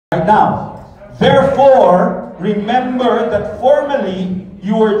Right now, therefore, remember that formerly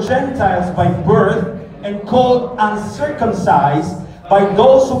you were Gentiles by birth and called uncircumcised by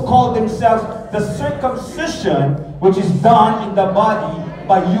those who call themselves the circumcision which is done in the body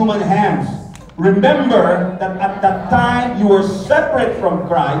by human hands. Remember that at that time you were separate from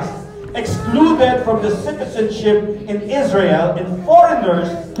Christ, excluded from the citizenship in Israel, and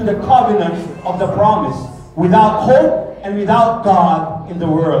foreigners to the covenant of the promise, without hope and without God in the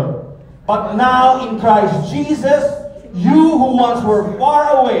world. But now in Christ Jesus, you who once were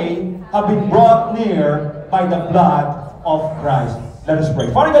far away have been brought near by the blood of Christ. Let us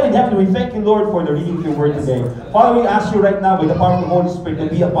pray. Father God in heaven, we thank you, Lord, for the reading of your word today. Father, we ask you right now, by the power of the Holy Spirit,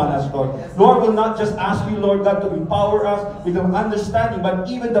 to be upon us, Lord. Lord, we'll not just ask you, Lord God, to empower us with the understanding, but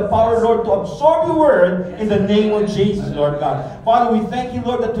even the power, Lord, to absorb your word in the name of Jesus, Lord God. Father, we thank you,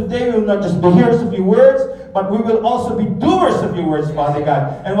 Lord, that today we will not just be hearers of your words, but we will also be doers of your words, Father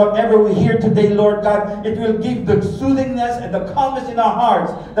God. And whatever we hear today, Lord God, it will give the soothingness and the calmness in our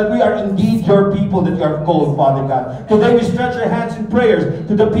hearts that we are indeed your people that you have called, Father God. Today we stretch our hands in prayers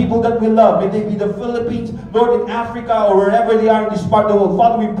to the people that we love. May they be the Philippines, Lord, in Africa, or wherever they are in this part of the world.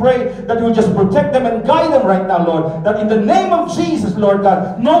 Father, we pray that you will just protect them and guide them right now, Lord. That in the name of Jesus, Lord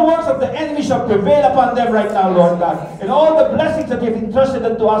God, no works of the enemy shall prevail upon them right now, Lord God. And all the blessings that you have entrusted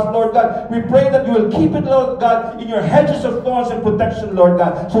unto us, Lord God, we pray that you will keep it, Lord God, in your hedges of thorns and protection, Lord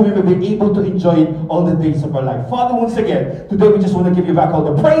God, so we will be able to enjoy it all the days of our life. Father, once again, today we just want to give you back all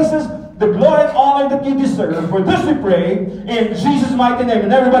the praises, the glory and honor that you deserve. For this we pray in Jesus' mighty name.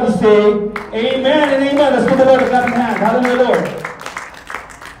 And everybody say, amen and amen. Let's give the Lord a clapping hand. Hallelujah, Lord.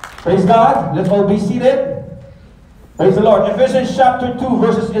 Praise God. Let's all be seated. Praise the Lord. Ephesians chapter 2,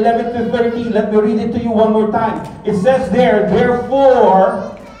 verses 11 to 13. Let me read it to you one more time. It says there,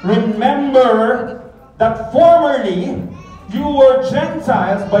 therefore, remember that formerly you were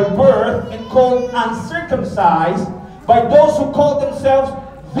Gentiles by birth and called uncircumcised by those who call themselves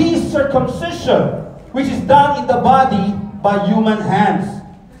the circumcision, which is done in the body by human hands.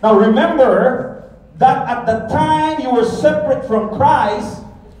 Now remember that at the time you were separate from Christ,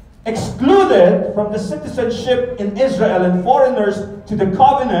 excluded from the citizenship in Israel, and foreigners to the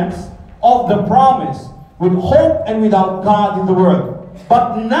covenants of the promise, with hope and without God in the world.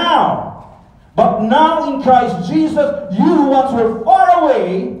 But now in Christ Jesus, you who once were far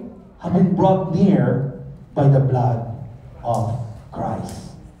away have been brought near by the blood of Christ.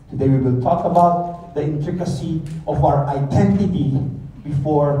 Today we will talk about the intricacy of our identity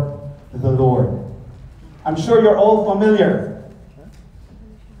before the Lord. I'm sure you're all familiar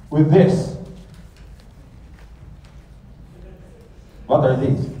with this. What are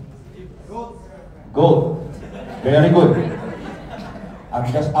these? Gold. Very good.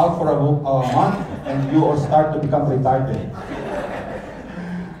 I'm just out for a month and you will start to become retarded.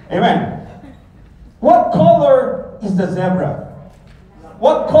 Amen. What color is the zebra?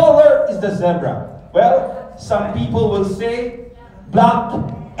 What color is the zebra? Well, some people will say black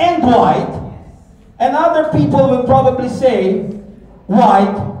and white, and other people will probably say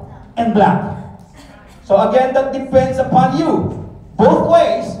white and black. So again, that depends upon you. Both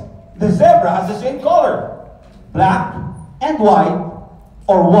ways, the zebra has the same color. Black and white,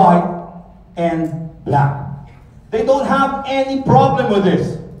 or white and black. They don't have any problem with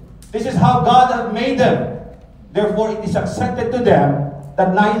this. This is how God has made them. Therefore, it is accepted to them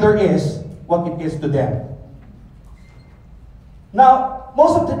that neither is what it is to them. Now,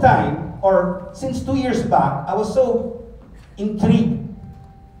 most of the time, or since 2 years back, I was so intrigued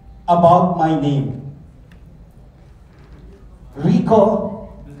about my name.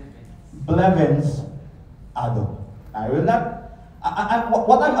 Rico Blevens Ado. I will not.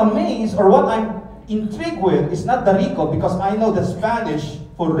 What I'm amazed or what I'm intrigued with is not the Rico, because I know the Spanish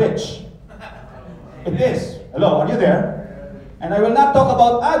for rich. It is. Hello, are you there? And I will not talk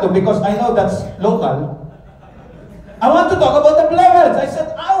about Ado because I know that's local. I want to talk about the Blevens. I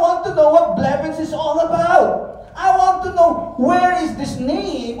said, I want to know what Blevens is all about. I want to know where is this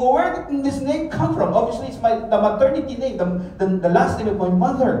name, or where did this name come from. Obviously, it's the maternity name, the last name of my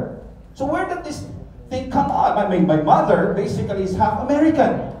mother. So where did this thing come on? My mother basically is half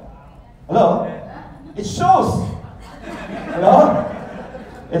American. Hello? It shows. Hello?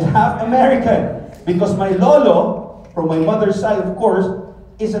 It's half American. Because my lolo, from my mother's side, of course,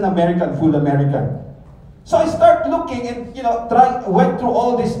 is an American, full American. So I start looking and, went through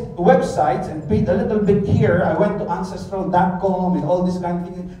all these websites and paid a little bit here. I went to ancestral.com and all this kind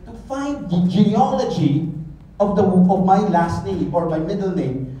of thing to find the genealogy of my last name or my middle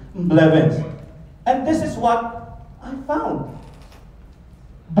name, Blevens. And this is what I found.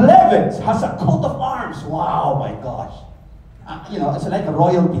 Blevens has a coat of arms. Wow, my gosh. it's like a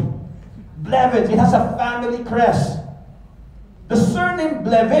royalty. Blevens, it has a family crest. The surname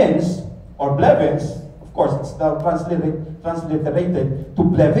Blevens, or Blevens, of course, it's now transliterated to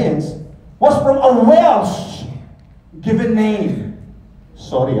Blevens, was from a Welsh given name.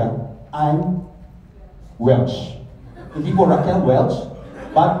 Sorry, I'm Welsh. Hindi po Raquel Welsh,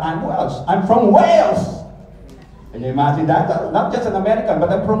 but I'm Welsh. I'm from Wales. Can you imagine that? Not just an American,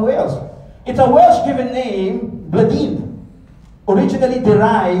 but I'm from Wales. It's a Welsh given name, Bladin, originally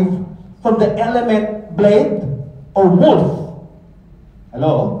derived from the element blade or wolf.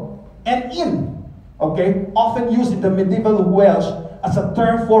 Hello? And in, okay, often used in the medieval Welsh as a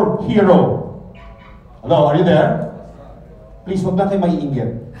term for hero. Hello, are you there? Please, huwag natin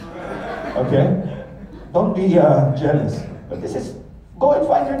maiinggit. Okay? Don't be jealous. But this is, go and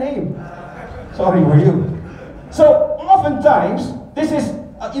find your name. Sorry, were you? So, oftentimes, this is,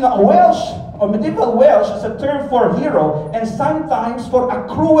 a Welsh, or medieval Welsh as a term for hero, and sometimes for a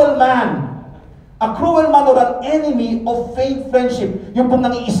cruel man. A cruel man or an enemy of fake friendship. Yung pong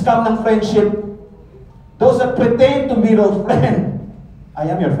nangi-scam ng friendship. Those that pretend to be your friend. I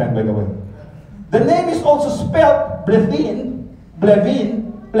am your friend, by the way. The name is also spelled Blevins,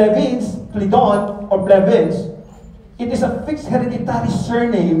 Plidon, or Blevins. It is a fixed hereditary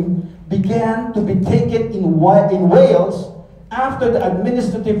surname began to be taken in Wales after the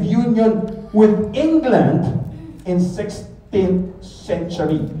administrative union with England in 16th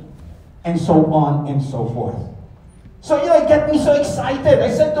century. And so on and so forth. So, it got me so excited. I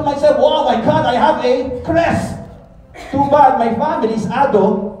said to myself, wow, my God, I have a crest. Too bad my family is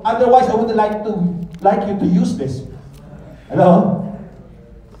Ado. Otherwise, I would like you to use this. Hello?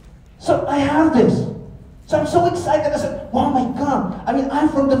 So, I have this. So, I'm so excited. I said, wow, my God. I'm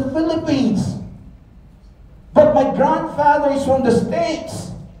from the Philippines. But my grandfather is from the States,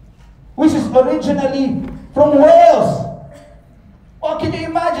 which is originally from Wales. Well, can you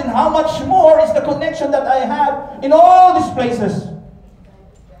imagine how much more is the connection that I have in all these places?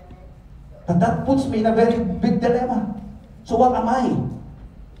 But that puts me in a very big dilemma. So what am I?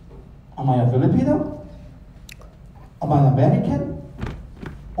 Am I a Filipino? Am I American?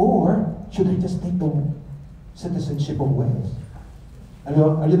 Or should I just take the citizenship of Wales? Are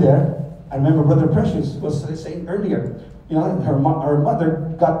you there? I remember Brother Precious was saying earlier, her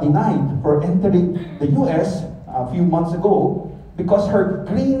mother got denied for entering the U.S. a few months ago because her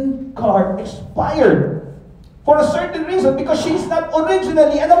green card expired for a certain reason, because she's not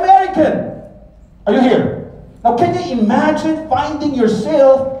originally an American. Are you here? Now, can you imagine finding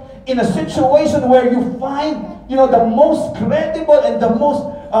yourself in a situation where you find, the most credible and the most,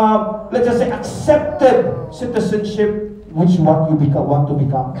 let's just say, accepted citizenship, which what you want to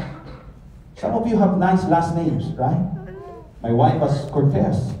become? Some of you have nice last names, right? My wife was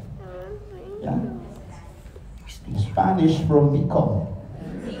Cortez. Yeah? Spanish from Rico.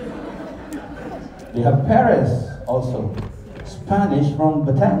 They have Perez also. Spanish from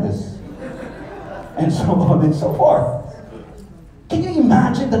Batangas. And so on and so forth. Can you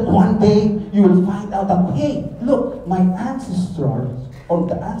imagine that one day you will find out that, hey, look, my ancestors, or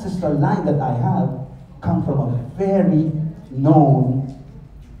the ancestral line that I have, come from a very known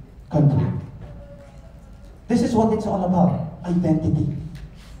country. This is what it's all about, identity.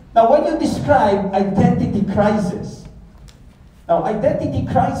 Now, when you describe identity crisis,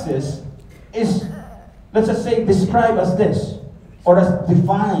 is, let's just say, described as this, or as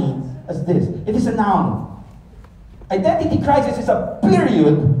defined as this. It is a noun. Identity crisis is a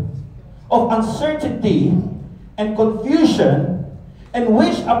period of uncertainty and confusion in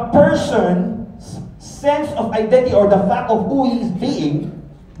which a person's sense of identity or the fact of who he is being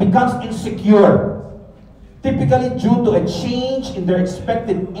becomes insecure, typically due to a change in their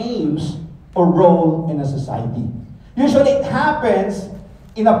expected aims or role in a society. Usually it happens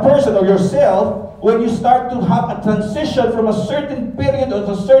in a person or yourself when you start to have a transition from a certain period or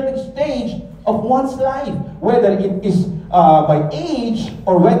a certain stage of one's life, whether it is by age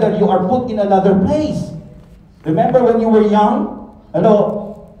or whether you are put in another place. Remember when you were young?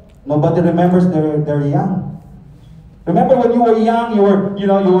 Hello? Nobody remembers they're young. Remember when you were young, you were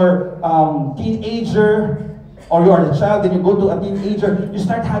teenager, or you are a child, then you go to a teenager, you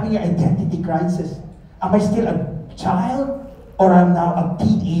start having your identity crisis. Am I still a child, or am now a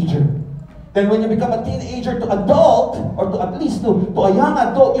teenager? Then when you become a teenager to adult, or to at least to a young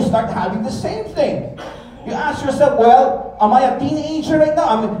adult, you start having the same thing. You ask yourself, well, am I a teenager right now?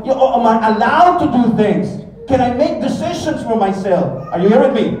 Am I allowed to do things? Can I make decisions for myself? Are you here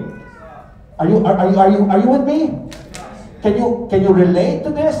with me? Are you with me? Can you relate to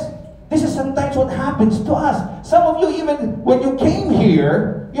this? This is sometimes what happens to us. Some of you, even when you came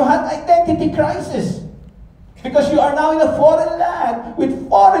here, you had identity crisis. Because you are now in a foreign land with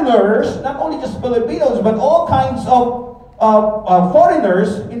foreigners, not only just Filipinos, but all kinds of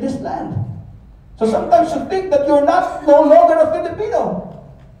foreigners in this land. So sometimes you think that you're no longer a Filipino.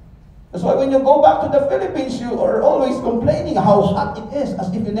 That's why when you go back to the Philippines, you are always complaining how hot it is, as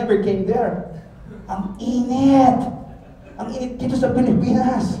if you never came there. Ang init! Ang init dito sa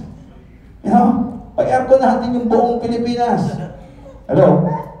Pilipinas. You know? Pa-aircon natin yung buong Pilipinas. Hello?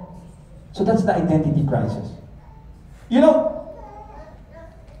 So that's the identity crisis. You know,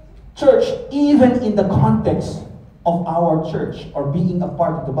 church, even in the context of our church or being a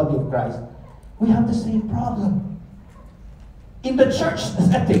part of the body of Christ, we have the same problem. In the church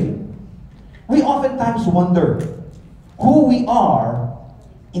setting, we oftentimes wonder who we are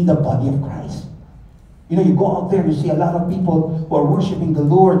in the body of Christ. You know, you go out there, you see a lot of people who are worshiping the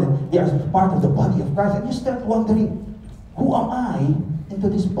Lord, and they are part of the body of Christ, and you start wondering, who am I into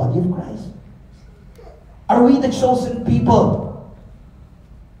this body of Christ? Are we the chosen people?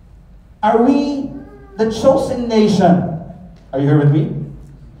 Are we the chosen nation? Are you here with me?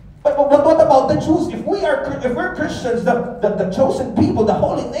 But what about the Jews? If we're Christians, the chosen people, the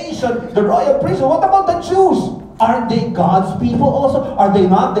holy nation, the royal priesthood, what about the Jews? Aren't they God's people also? Are they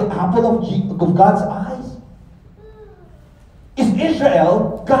not the apple of God's eyes? Is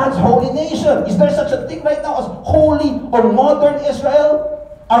Israel God's holy nation? Is there such a thing right now as holy or modern Israel?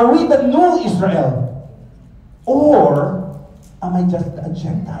 Are we the new Israel? Or am I just a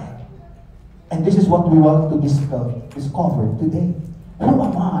Gentile? And this is what we want to discover today. Who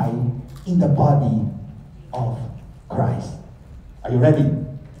am I in the body of Christ? Are you ready?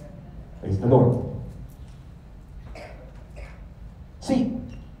 Praise the Lord. See,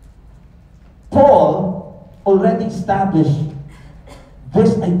 Paul already established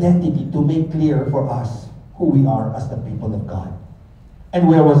this identity to make clear for us who we are as the people of God. And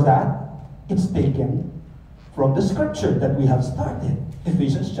where was that? It's taken from the scripture that we have started.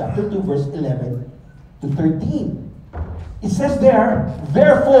 Ephesians chapter 2, verse 11 to 13. It says there,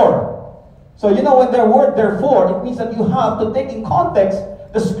 therefore. So you know when the word therefore, it means that you have to take in context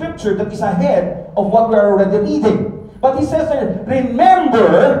the scripture that is ahead of what we are already reading. But he says there,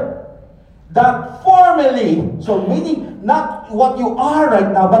 remember that formerly, so meaning not what you are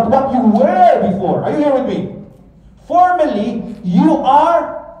right now, but what you were before. Are you here with me? Formerly, you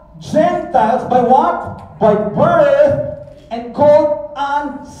are Gentiles by what? By birth and called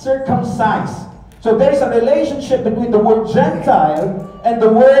uncircumcised. So there is a relationship between the word Gentile and the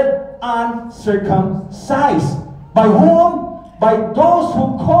word uncircumcised. By whom? By those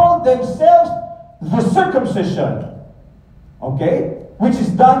who call themselves the circumcision. Okay? Which is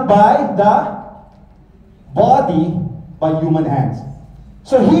done by the body, by human hands.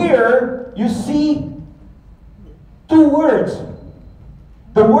 So here, you see two words.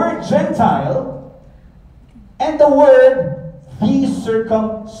 The word Gentile and the word the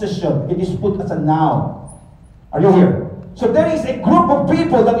circumcision. It is put as a noun. Are you here? So there is a group of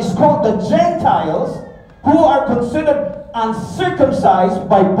people that is called the Gentiles who are considered uncircumcised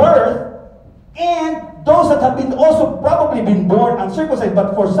by birth, and those that have been also probably been born uncircumcised,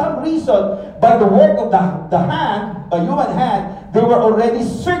 but for some reason, by the work of the hand, by human hand, they were already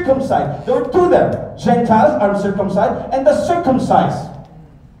circumcised. There were two there. Gentiles, uncircumcised, and the circumcised,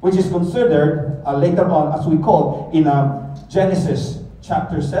 which is considered later on, as we call in Genesis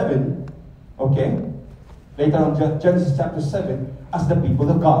chapter 7, okay? Later on, Genesis chapter 7, as the people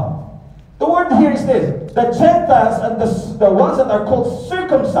of God. The word here is this: the Gentiles and the ones that are called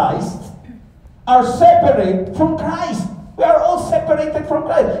circumcised are separate from Christ. We are all separated from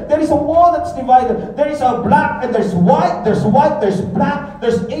Christ. There is a wall that's divided. There is a black and there's white, there's black,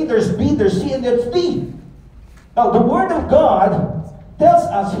 there's A, there's B, there's C, and there's D. Now, the Word of God tells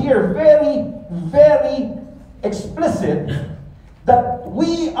us here very, very explicit that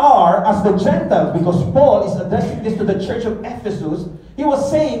we are, as the Gentiles, because Paul is addressing this to the church of Ephesus, he was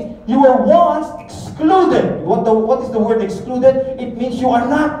saying, you were once excluded. What is the word excluded? It means you are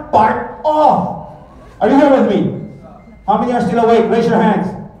not part of. Are you here with me? How many are still awake? Raise your hands.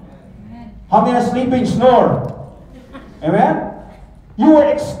 How many are sleeping? Snore. Amen? You were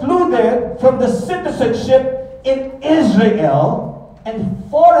excluded from the citizenship in Israel and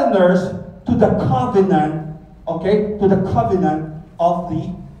foreigners to the covenant, okay, to the covenant of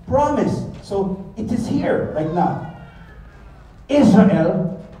the promise. So it is here right now.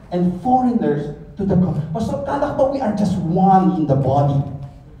 Israel and foreigners to the covenant. So kala ko we are just one in the body.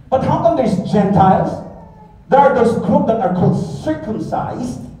 But how come there's Gentiles? There are those groups that are called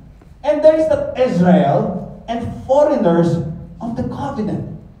circumcised, and there is the Israel and foreigners of the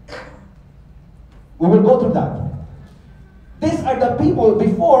covenant. We will go through that. These are the people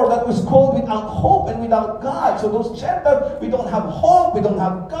before that was called without hope and without God. So those Gentiles, we don't have hope, we don't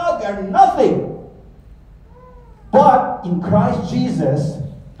have God, we are nothing. But in Christ Jesus,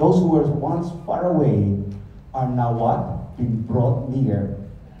 those who were once far away are now what? Being brought near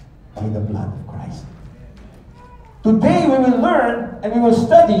by the blood of Christ. Today we will learn and we will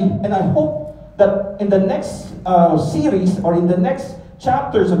study, and I hope that in the next series or in the next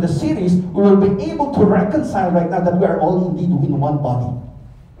chapters of the series, we will be able to reconcile right now that we are all indeed in one body.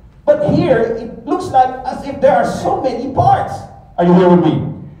 But here, it looks like as if there are so many parts. Are you here with me?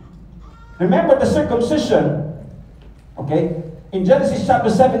 Remember the circumcision, okay? In Genesis chapter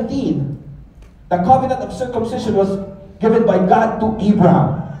 17, the covenant of circumcision was given by God to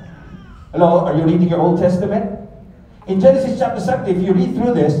Abraham. Hello, are you reading your Old Testament? In Genesis chapter 17, if you read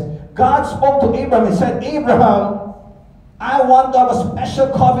through this, God spoke to Abraham and said, Abraham, I want to have a special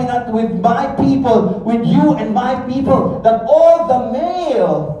covenant with my people, with you and my people, that all the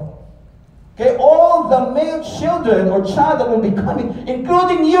male, okay, all the male children or child that will be coming,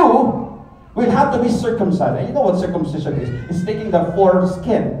 including you, will have to be circumcised. And you know what circumcision is? It's taking the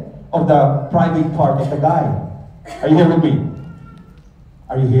foreskin of the private part of the guy. Are you here with me?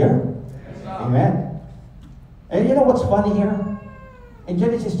 Are you here? Yes, amen. And you know what's funny here? In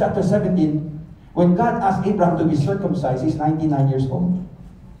Genesis chapter 17, when God asked Abraham to be circumcised, he's 99 years old.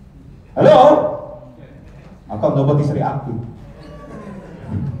 Hello? How come nobody's reacting?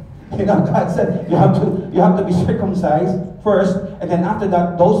 You know, God said, you have to be circumcised first, and then after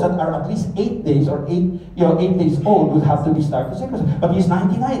that, those that are at least 8 days or 8 days old will have to be started circumcised. But he's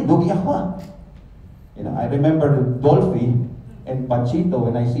 99. Lugi ako. You know, I remember Dolphy and Panchito,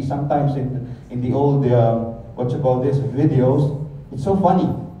 when I see sometimes in the old, what you call this, videos, it's so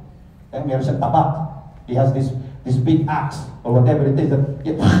funny. Meron siyang tabak. He has this big axe, or whatever it is.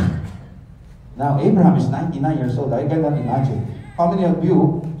 Now, Abraham is 99 years old. I cannot imagine. How many of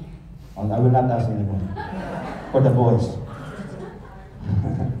you, I will not ask anyone, for the boys.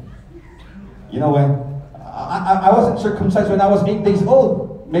 You know, when I wasn't circumcised when I was 8 days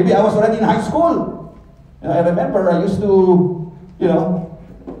old. Maybe I was already in high school. You know, I remember I used to, you know,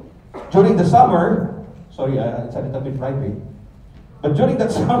 during the summer, sorry, it's a little bit private. But during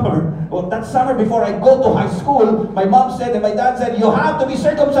that summer, that summer before I go to high school, my mom said and my dad said, you have to be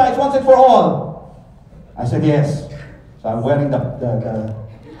circumcised once and for all. I said, yes. So I'm wearing the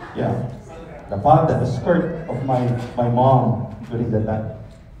skirt of my mom during that time.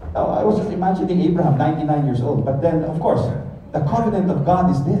 Now, I was just imagining Abraham, 99 years old. But then, of course, the covenant of God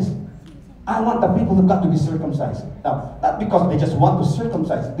is this. I want the people of God to be circumcised. Now, not because they just want to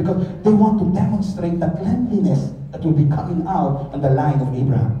circumcise, because they want to demonstrate the cleanliness that will be coming out on the line of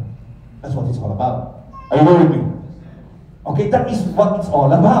Abraham. That's what it's all about. Are you with me? Okay, that is what it's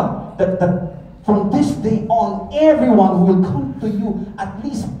all about. That from this day on, everyone who will come to you, at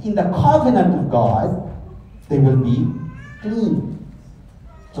least in the covenant of God, they will be clean.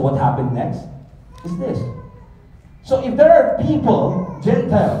 So what happened next is this. So if there are people,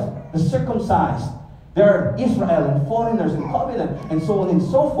 Gentiles, the circumcised, there are Israel and foreigners and covenant and so on and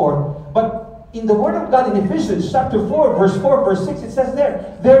so forth, but in the Word of God in Ephesians chapter 4, verse 4, verse 6, it says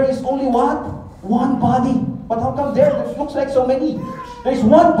there is only what? One body. But how come there looks like so many? There is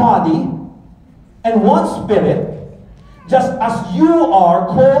one body and one spirit, just as you are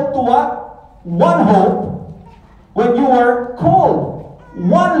called to what? One hope when you were called.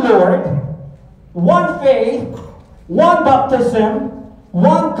 One Lord, one faith, one baptism,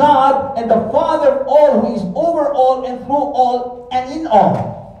 one God and the Father of all, who is over all and through all and in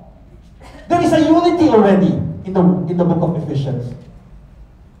all. There is a unity already in the book of Ephesians.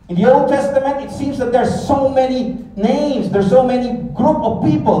 In the Old Testament, it seems that there's so many names, there's so many group of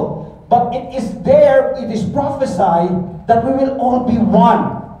people, but it is prophesied that we will all be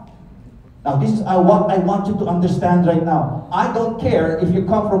one. Now, this is what I want you to understand right now. I don't care if you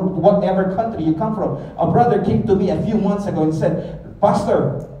come from whatever country you come from. A brother came to me a few months ago and said,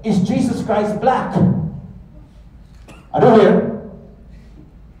 Pastor, is Jesus Christ black? Are you here?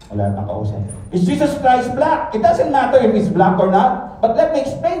 Is Jesus Christ black? It doesn't matter if he's black or not. But let me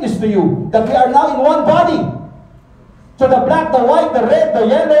explain this to you, that we are now in one body. So the black, the white, the red, the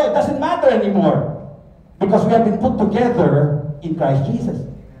yellow, it doesn't matter anymore. Because we have been put together in Christ Jesus.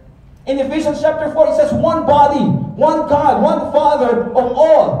 In Ephesians chapter 4, it says one body, one God, one Father of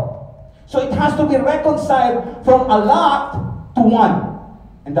all. So it has to be reconciled from a lot to one.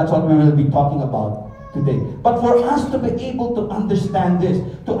 And that's what we will be talking about today. But for us to be able to understand this,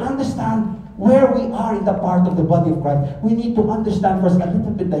 to understand where we are in the part of the body of Christ, we need to understand first a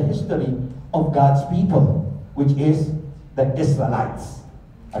little bit the history of God's people, which is the Israelites.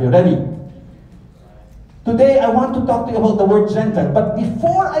 Are you ready? Today, I want to talk to you about the word Gentile. But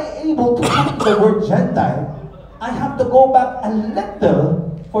before I'm able to come to the word Gentile, I have to go back a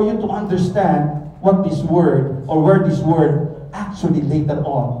little for you to understand what this word, or where this word actually later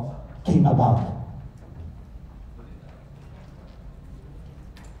on came about.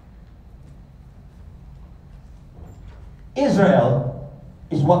 Israel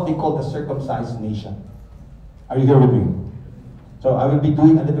is what they call the circumcised nation. Are you here with me? So I will be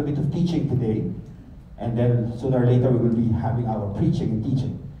doing a little bit of teaching today, and then sooner or later we will be having our preaching and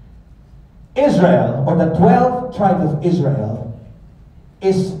teaching. Israel, or the 12 tribes of Israel,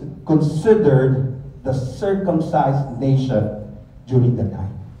 is considered the circumcised nation during that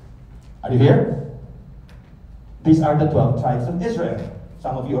time. Are you here? These are the 12 tribes of Israel.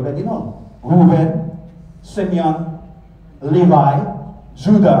 Some of you already know. Reuben, Simeon, Levi,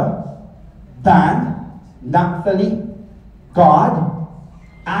 Judah, Dan, Naphtali, Gad,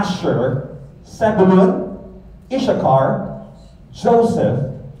 Asher, Zebulun, Issachar,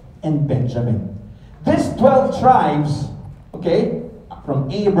 Joseph, and Benjamin. These 12 tribes, okay,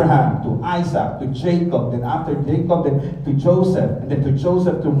 from Abraham to Isaac to Jacob, then after Jacob, then to Joseph, and then to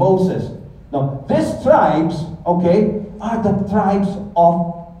Joseph to Moses. Now, these tribes, okay, are the tribes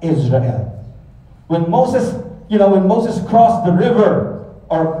of Israel. When Moses crossed the river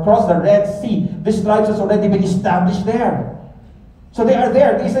or crossed the Red Sea, these tribes has already been established there. So they are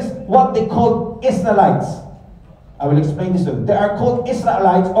there. This is what they call Israelites. I will explain this to you. They are called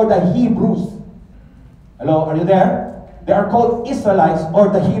Israelites or the Hebrews. Hello, are you there? They are called Israelites or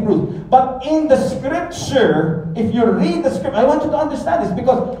the Hebrews. But in the scripture, if you read the scripture, I want you to understand this,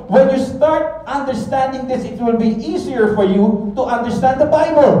 because when you start understanding this, it will be easier for you to understand the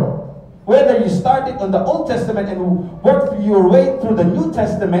Bible. Whether you started on the Old Testament and work your way through the New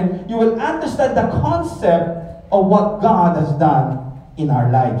Testament, you will understand the concept of what God has done in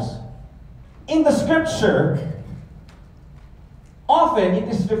our lives. In the scripture, often it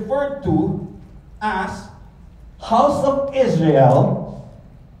is referred to as house of Israel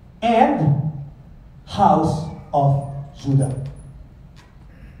and house of Judah.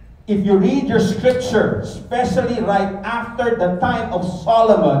 If you read your scripture, especially right after the time of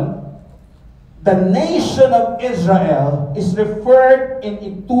Solomon, the nation of Israel is referred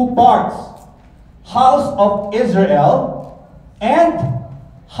in two parts. House of Israel and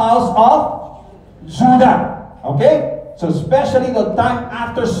house of Judah. Okay? So especially the time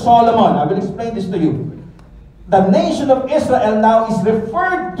after Solomon. I will explain this to you. The nation of Israel now is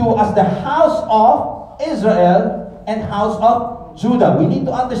referred to as the house of Israel and house of Judah. We need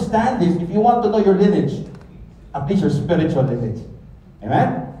to understand this if you want to know your lineage. At least your spiritual lineage.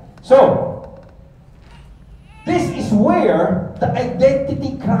 Amen? So, this is where the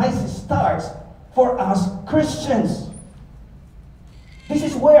identity crisis starts for us Christians. This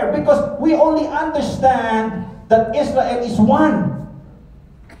is where, because we only understand that Israel is one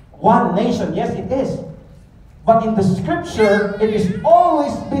nation. Yes, it is. But in the scripture, it is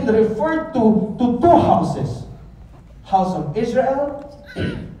always been referred to two houses. House of Israel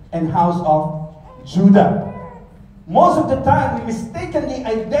and house of Judah. Most of the time, we mistakenly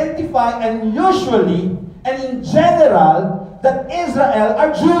identify and usually and in general that Israel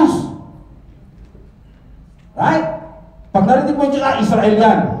are Jews. Right? Pag narinig mo yung Israel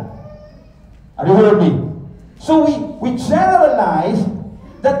yan. Are you with me? So we generalize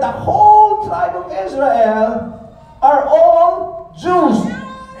that the whole tribe of Israel are all Jews.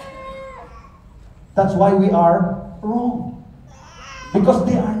 That's why we are wrong. Because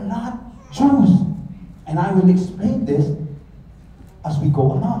they are not Jews. And I will explain this as we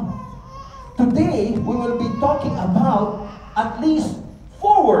go along. Today, we will be talking about at least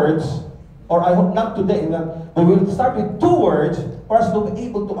 4 words, or I hope not today, but we will start with 2 words for us to be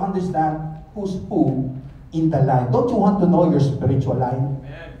able to understand who's who in the line. Don't you want to know your spiritual line?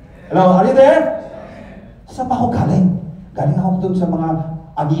 Hello, are you there? Saan ba ako galing? Galing ako dun sa mga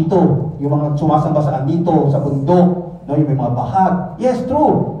anito, yung mga sumasamba sa anito, sa bundok, no, yung may mga bahag. Yes,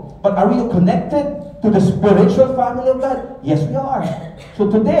 true. But are we connected to the spiritual family of God? Yes, we are.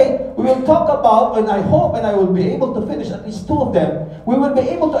 So today, we will talk about, and I hope and I will be able to finish at least 2 of them, we will be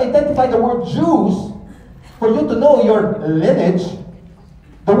able to identify the word Jews for you to know your lineage,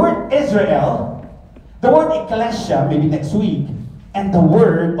 the word Israel, the word Ecclesia, maybe next week, and the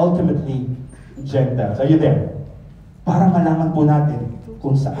word, ultimately, Gentiles. Are you there? Para malaman po natin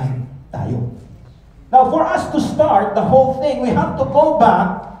kung saan tayo. Now, for us to start the whole thing, we have to go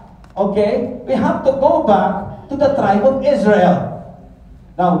back. Okay? We have to go back to the tribe of Israel.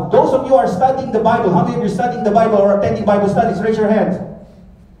 Now, those of you who are studying the Bible, how many of you are studying the Bible or attending Bible studies? Raise your hands.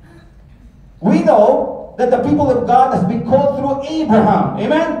 We know that the people of God has been called through Abraham.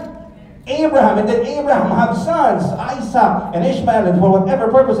 Amen? Abraham, and then Abraham have sons, Isaac and Ishmael, and for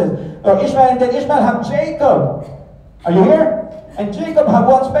whatever purposes. Or Ishmael, and then Ishmael have Jacob. Are you here? And Jacob have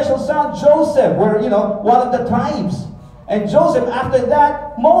one special son, Joseph, where, one of the tribes. And Joseph, after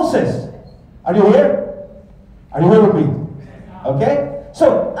that, Moses. Are you here? Are you here with me? Okay?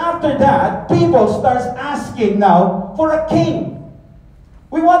 So, after that, people starts asking now for a king.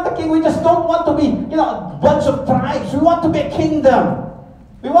 We want a king. We just don't want to be, a bunch of tribes. We want to be a kingdom.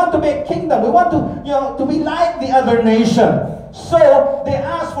 We want to be a kingdom. We want to, to be like the other nation. So, they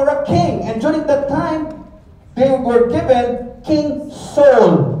asked for a king. And during that time, they were given King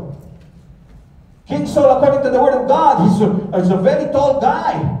Saul. King Saul, according to the word of God, he's a very tall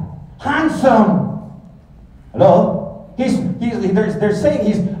guy. Handsome. Hello? They're saying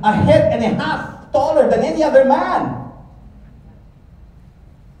he's a head and a half taller than any other man.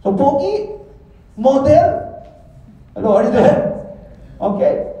 So, pogi, model. Hello, are you there?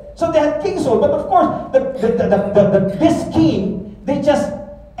 Okay. So they had King Saul, but of course, this king, they just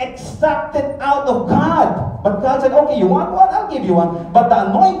extracted out of God. But God said, okay, you want one? I'll give you one. But the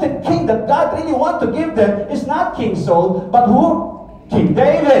anointed king that God really wants to give them is not King Saul, but who? King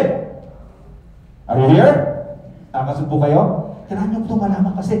David. Are you here? Nakasud po kayo? Kailangan nyo po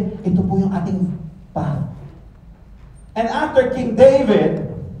malaman kasi ito po yung ating path. And after King David,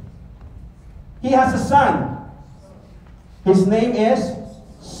 he has a son. His name is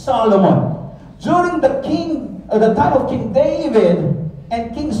Solomon. During the time of King David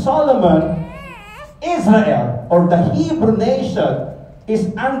and King Solomon, Israel, or the Hebrew nation,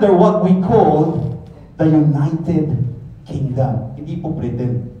 is under what we call the United Kingdom. Hindi po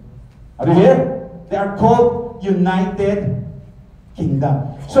Britain. Are you here? They are called United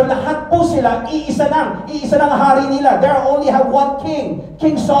Kingdom. So lahat po sila, iisa lang hari nila. They only have one king,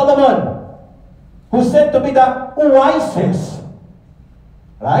 King Solomon, who's said to be the wisest.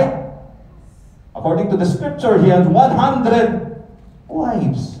 Right? According to the scripture, he has 100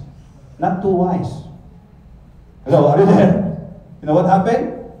 wives. Not too wise. Hello, are you there? You know what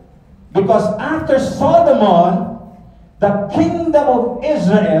happened? Because after Solomon, the kingdom of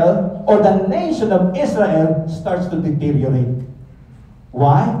Israel, or the nation of Israel, starts to deteriorate.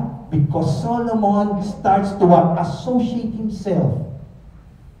 Why? Because Solomon starts to associate himself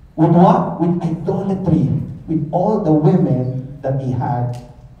with what? With idolatry, with all the women that he had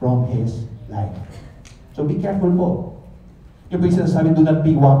from his life. So be careful po. Yung po yung sinasabi, do not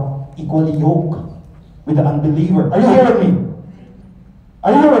be what? Equally yoked with the unbeliever. Are you here with me?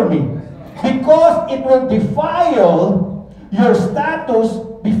 Are you here with me? Because it will defile your status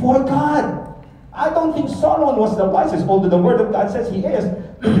before God. I don't think Solomon was the wisest, although the word of God says he is.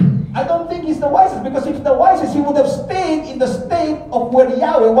 I don't think he's the wisest, because if the wisest, he would have stayed in the state of where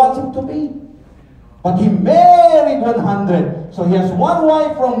Yahweh wants him to be. But he married 100. So he has one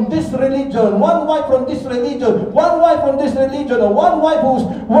wife from this religion, one wife from this religion, one wife from this religion, and one wife who's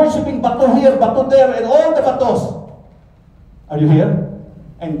worshipping bato here, bato there, and all the batos. Are you here?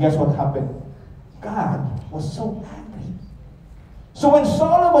 And guess what happened? God was so angry. So when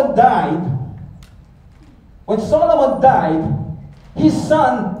Solomon died, his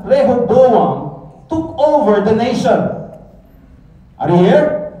son Rehoboam took over the nation. Are you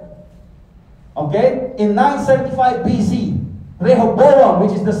here? Okay? In 975 BC, Rehoboam,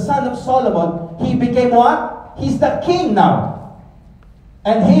 which is the son of Solomon, he became what? He's the king now.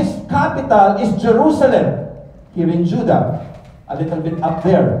 And his capital is Jerusalem, here in Judah. A little bit up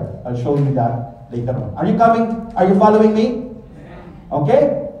there. I'll show you that later on. Are you coming? Are you following me?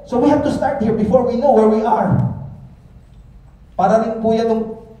 Okay? So we have to start here before we know where we are. Para rin po yan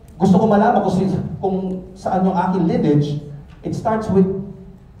nung gusto ko malaman kung saan yung aking lineage. It starts with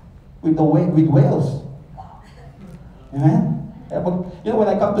Wales. Amen? When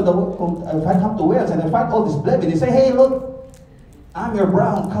I come to if I come to Wales and I find all this Blevens, they say, hey, look, I'm your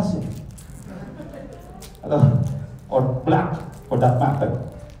brown cousin. Or black, for that matter.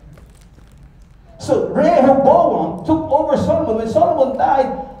 So Rehoboam took over Solomon. When Solomon died,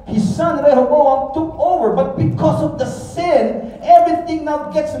 his son Rehoboam took over. But because of the sin, everything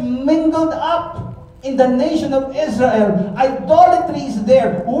now gets mingled up in the nation of Israel. Idolatry is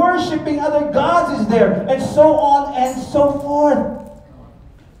there. Worshipping other gods is there. And so on and so forth.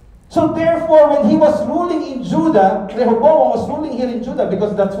 So therefore, when he was ruling in Judah, Rehoboam was ruling here in Judah,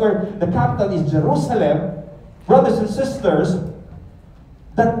 because that's where the capital is, Jerusalem. Brothers and sisters,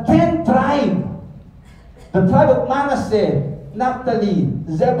 the 10 tribes, the tribe of Manasseh, Naphtali,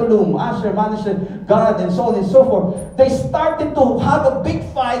 Zebulun, Asher, Manasseh, Gad, and so on and so forth, they started to have a big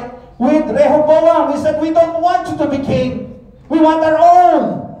fight with Rehoboam. He said, we don't want you to be king. We want our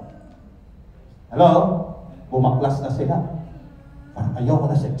own. Hello? Bumaklas na sila. Parang ayoko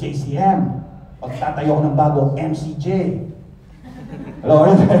na sa JCM. Pagtatayo ko ng bago, MCJ. Hello,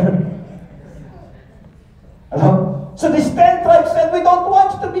 are you there? Hello? So these 10 tribes said, we don't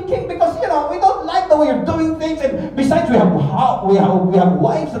want you to be king because, we don't like the way you're doing things. And besides, we have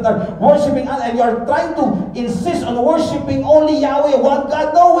wives that are worshiping us, and you are trying to insist on worshiping only Yahweh, one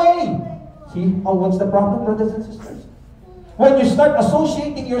God. No way! See, what's the problem, brothers and sisters? When you start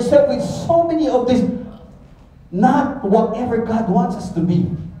associating yourself with so many of these, not whatever God wants us to be,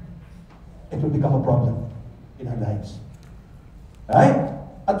 it will become a problem in our lives. Right?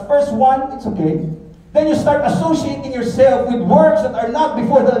 At first one, it's okay. Then you start associating yourself with works that are not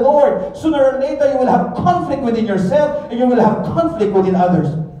before the Lord. Sooner or later, you will have conflict within yourself, and you will have conflict within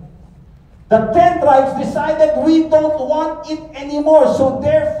others. The 10 tribes decided, we don't want it anymore, so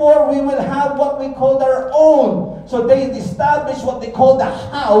therefore we will have what we call our own. So they established what they call the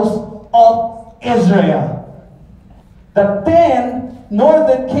house of Israel. The 10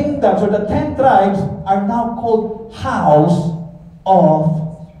 northern kingdoms, or the 10 tribes, are now called House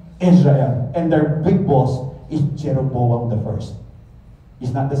of Israel. And their big boss is Jeroboam the first.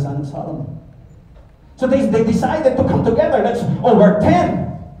 He's not the son of Solomon. So they decided to come together. We're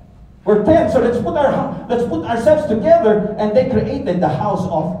 10. We're 10, so let's put ourselves together, and they created the House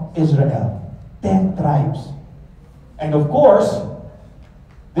of Israel. 10 tribes. And of course,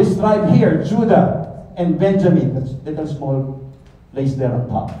 this tribe here, Judah and Benjamin, that's little small place there on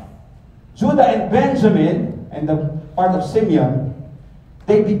top. Judah and Benjamin, and the part of Simeon,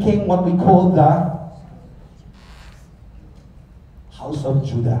 they became what we call the House of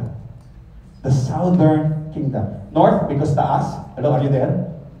Judah. The southern kingdom. North, because taas. Hello, are you there?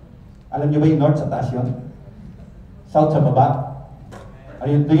 Alam niyo ba yung north sa taas yun? South sa baba?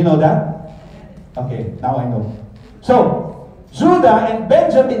 Do you know that? Okay, now I know. So, Judah and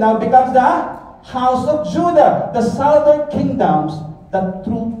Benjamin now becomes the House of Judah, the southern kingdoms, the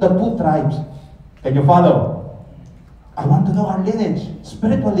two tribes. Can you follow? I want to know our lineage,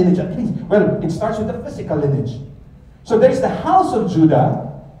 spiritual lineage at least. Well, it starts with the physical lineage. So there is the House of Judah,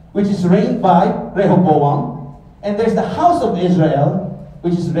 which is reigned by Rehoboam, and there's the House of Israel,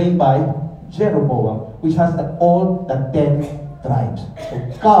 which is reigned by Jeroboam, which has all the 10 tribes. So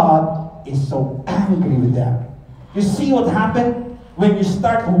God is so angry with them. You see what happened when you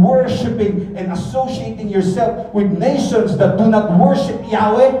start worshiping and associating yourself with nations that do not worship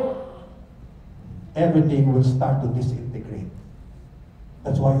Yahweh? Everything will start to disintegrate.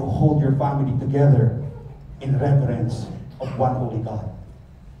 That's why you hold your family together in reverence of one holy God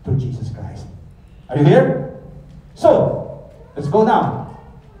through Jesus Christ. Are you here? So, let's go now.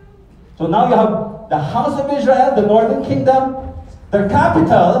 So now you have the House of Israel, the northern kingdom. Their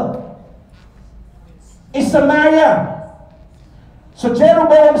capital is Samaria. So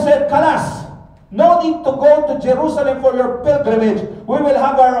Jeroboam said, Kalas, no need to go to Jerusalem for your pilgrimage. We will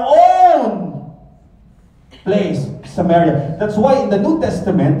have our own place, Samaria. That's why in the New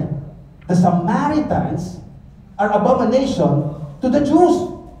Testament, the Samaritans are abomination to the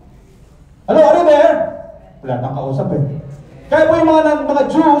Jews. Hello, are you there? Wala nang kausap eh. Kaya po yung mga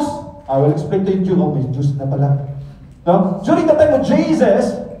Jews, I will explain to you. Oh, may Jews na pala. No? During the time of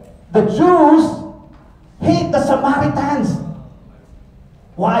Jesus, the Jews hate the Samaritans.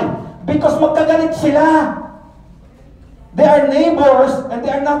 Why? Because magkagalit sila. They are neighbors and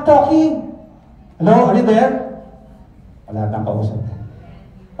they are not talking. Hello, are you there? Wala kang kausap.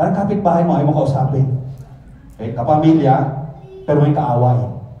 Parang kapitbahay mo, ayaw mo kausapin. Okay, kapamilya, pero may kaaway.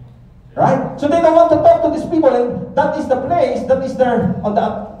 Right? So they don't want to talk to these people, and that is the place that is there on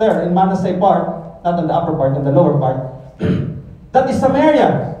there in Manasseh part, not on the upper part, on the lower part. That is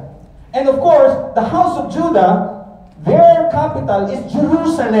Samaria. And of course, the House of Judah, their capital is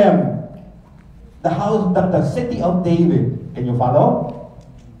Jerusalem. The city of David. Can you follow?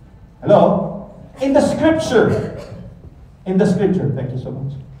 Hello? In the scripture, thank you so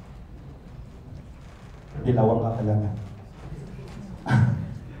much. Dilawang ka talaga.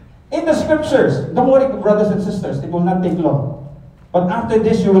 In the scriptures, don't worry, brothers and sisters, it will not take long. But after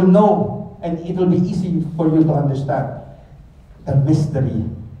this, you will know, and it will be easy for you to understand the mystery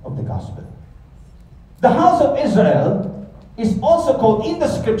of the gospel. The House of Israel is also called in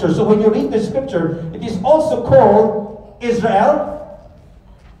the scripture. So when you read the scripture, it is also called Israel,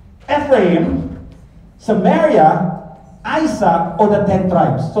 Ephraim, Samaria, Isaac, or the 10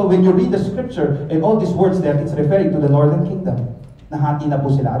 tribes. So when you read the scripture and all these words there, it's referring to the northern kingdom. Nahati na po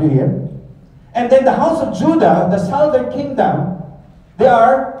sila. Are you here? And then the House of Judah, the southern kingdom, they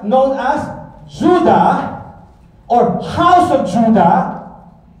are known as Judah, or House of Judah,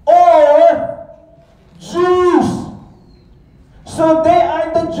 or Jews. So they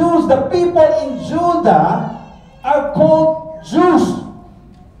are the Jews. The people in Judah are called Jews.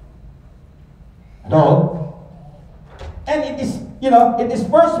 it is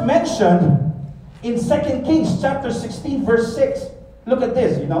first mentioned in 2 Kings chapter 16, verse 6. Look at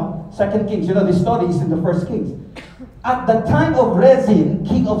this, 2 Kings. The story is in the 1 Kings. At the time of Rezin,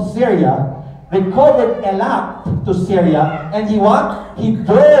 king of Syria, recovered Elat to Syria, and he what? He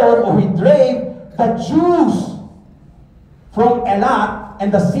drave the Jews from Elat,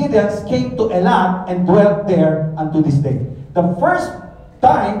 and the Syrians came to Elat and dwelt there unto this day. The first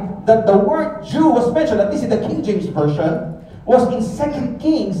time that the word Jew was mentioned, at least in the King James Version, was in 2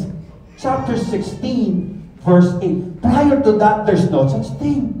 Kings chapter 16, verse 8. Prior to that, there's no such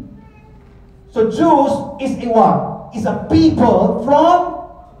thing. So Jews is a what? Is a people from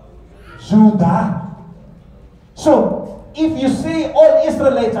Judah. So, if you say all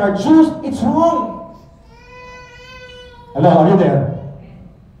Israelites are Jews, it's wrong. Hello, are you there?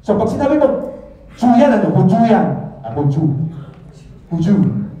 So, pag sinabi mo, Jew yan, Jew yan. Ako Jew.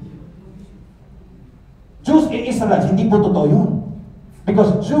 Jew. Jews and Israelites, hindi po totoo yun.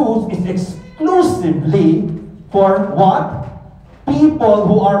 Because Jews is exclusively for what? People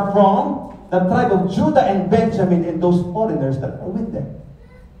who are from the tribe of Judah and Benjamin and those foreigners that are with them.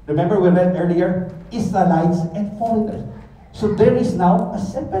 Remember we read earlier, Israelites and foreigners. So there is now a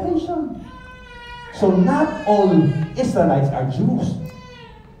separation. So not all Israelites are Jews.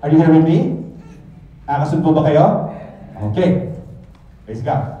 Are you hearing me? Nakasunod ba kayo? Okay. Praise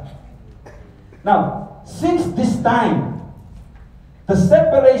God. Now, since this time, the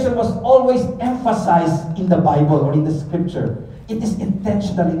separation was always emphasized in the Bible or in the scripture. It is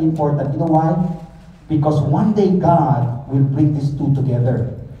intentionally important. You know why? Because one day God will bring these two together.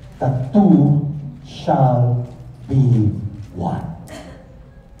 The two shall be one.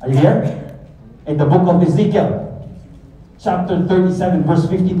 Are you here? In the book of Ezekiel, chapter 37, verse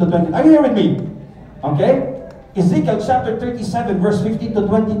 15 to 20. Are you here with me? Okay? Ezekiel chapter 37, verse 15 to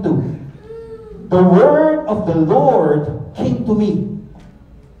 22. The word of the Lord came to me.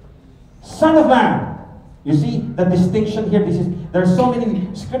 Son of man. You see the distinction here. There are so many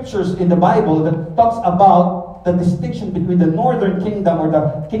scriptures in the Bible that talks about the distinction between the northern kingdom or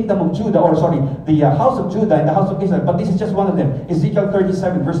the kingdom of Judah, or sorry, the house of Judah and the house of Israel. But this is just one of them. Ezekiel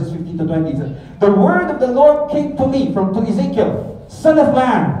 37, verses 15 to 20. It says, the word of the Lord came to me to Ezekiel. Son of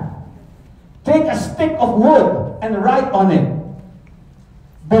man, take a stick of wood and write on it,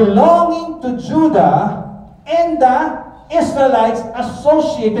 belonging to Judah and the Israelites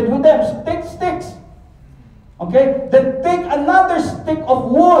associated with them. So take sticks. Okay? Then take another stick of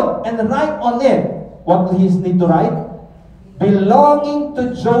wood and write on it. What do he need to write? Belonging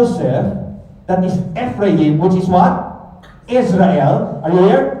to Joseph, that is Ephraim, which is what? Israel. Are you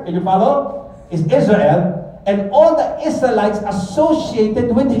here? Can you follow? Is Israel. And all the Israelites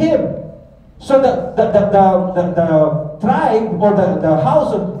associated with him. So the tribe or the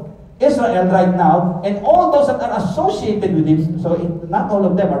house of Israel right now, and all those that are associated with him, so not all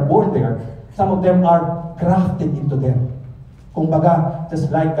of them are born there. Some of them are grafted into them. Kumbaga, just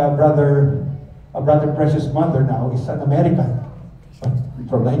like a brother Precious Mother now is an American, but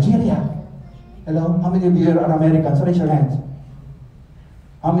from Nigeria. Hello? How many of you are Americans? Raise your hands.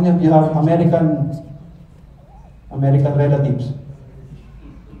 How many of you have American relatives?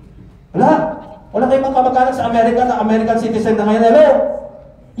 Wala. Wala kayong mga kamag-anak sa Amerika na American citizen na ngayon. Hello?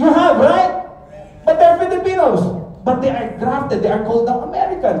 You have, right? But they're Filipinos. But they are grafted. They are called now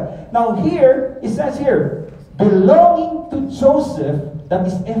Americans. Now here, it says here, belonging to Joseph, that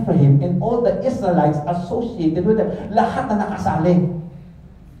is Ephraim, and all the Israelites associated with them. Lahat na nakasali.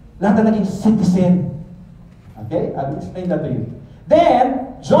 Lahat na naging citizen. Okay? I will explain that to you.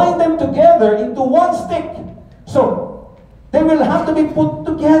 Then, join them together into one stick. So, they will have to be put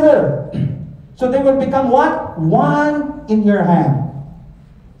together. So they will become what? One in your hand.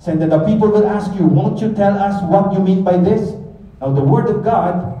 So then the people will ask you, won't you tell us what you mean by this? Now the word of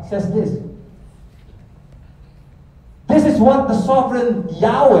God says this. This is what the sovereign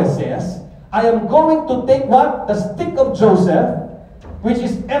Yahweh says. I am going to take what? The stick of Joseph, which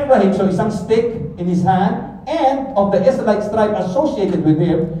is Ephraim, so isang stick in his hand, and of the Israelite tribe associated with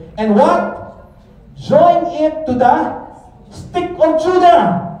him, and what? Join it to the stick of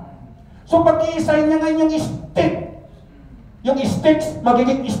Judah. So pag-iisahin niya ngayon yung stick, yung sticks,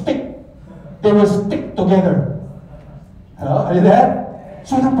 magiging stick. They will stick together. Hello? Are you there?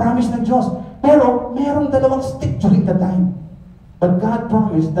 So yun ang promise ng Diyos. Pero merong dalawang stick during the time. But God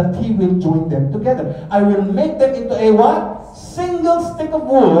promised that He will join them together. I will make them into a what? Single stick of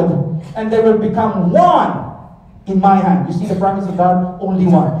wood, and they will become one in my hand. You see the promise of God?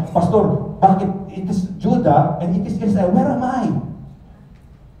 Only one. Pastor, bakit it is Judah and it is Israel? Where am I?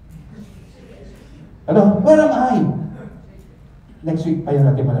 Hello? Where am I? Next week pa yun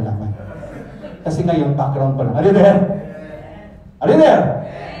natin malalaman. Kasi ngayon, background pa lang. Are you there? Are you there?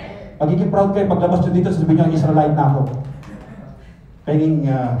 Magiging proud kayo paglabas nyo dito, sasabihin nyo, Israelite na ako.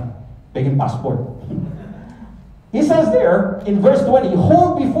 Penging passport. He says there, in verse 20,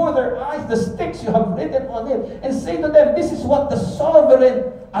 hold before their eyes the sticks you have written on it, and say to them, this is what the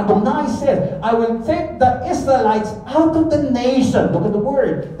sovereign Adonai says, I will take the Israelites out of the nation. Look at the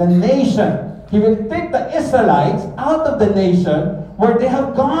word, the nation. He will take the Israelites out of the nation where they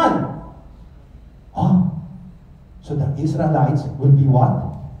have gone. Oh, so the Israelites will be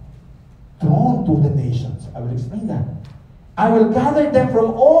what? Thrown to the nations. I will explain that. I will gather them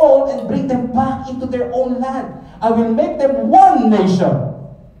from all and bring them back into their own land. I will make them one nation.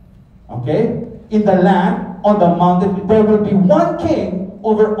 Okay? In the land, on the mountain, there will be one king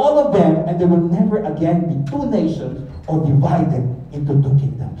over all of them, and there will never again be two nations or divided into two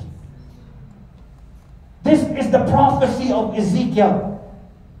kingdoms. This is the prophecy of Ezekiel.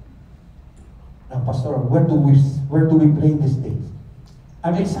 Now, Pastor, where do we play these days?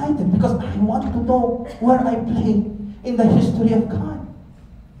 I'm excited because I want to know where I play in the history of God.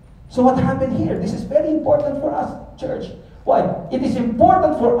 So what happened here? This is very important for us, church. Why? It is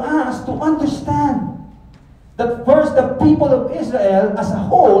important for us to understand that first, the people of Israel as a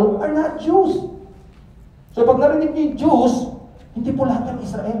whole are not Jews. So pag narinig niyo yung Jews, hindi po lahat ng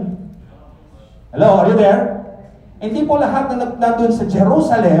Israel. Hello, are you there? Hindi po lahat na nandun sa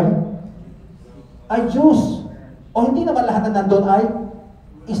Jerusalem ay Jews. O hindi naman lahat na nandun ay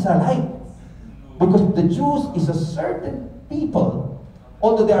Israelite. Because the Jews is a certain people,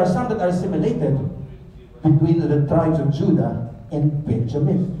 although there are some that are assimilated between the tribes of Judah and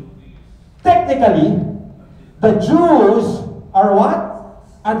Benjamin. Technically, the Jews are what?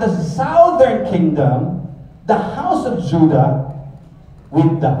 Are the southern kingdom, the house of Judah,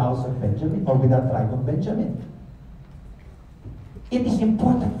 with the house of Benjamin, or with the tribe of Benjamin. It is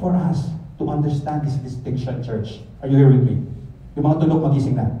important for us to understand this distinction, church. Are you here with me? Yung mga tulog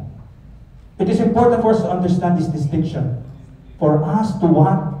magising na. It is important for us to understand this distinction. For us to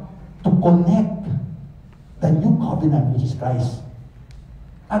what? To connect the new covenant, which is Christ.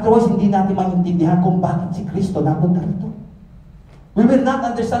 Otherwise, hindi natin maintindihan kung bakit si Kristo napunta rito. We will not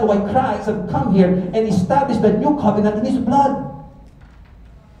understand why Christ have come here and established the new covenant in His blood.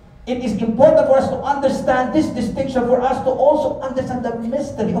 It is important for us to understand this distinction, for us to also understand the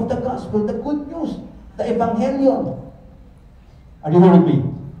mystery of the gospel, the good news, the evangelion. Are you with me?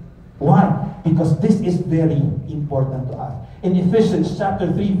 Why? Because this is very important to us. In Ephesians chapter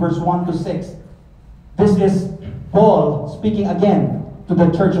 3, verse 1 to 6, this is Paul speaking again to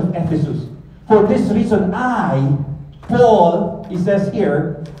the church of Ephesus. For this reason, I, Paul, he says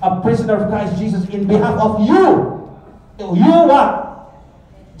here, a prisoner of Christ Jesus, in behalf of you. You what?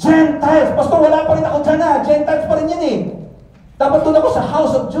 Gentiles. Pastor, wala pa rin ako dyan na. Gentiles pa rin yan eh. Dapat doon ako sa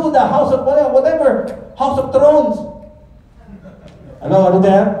house of Judah, house of whatever, house of thrones. Hello, ano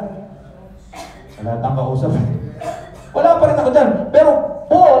there? Wala tang kausap. Wala pa rin ako dyan. Pero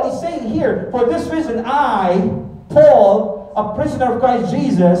Paul is saying here, for this reason, I, Paul, a prisoner of Christ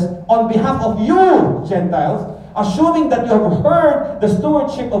Jesus, on behalf of you, Gentiles, assuming that you have heard the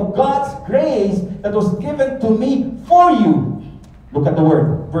stewardship of God's grace that was given to me for you. Look at the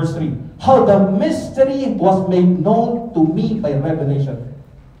word, verse 3. How the mystery was made known to me by revelation.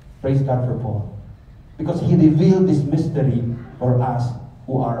 Praise God for Paul. Because he revealed this mystery for us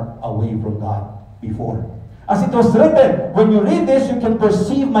who are away from God before. As it was written, when you read this, you can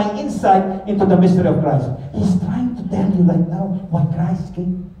perceive my insight into the mystery of Christ. He's trying to tell you right now why Christ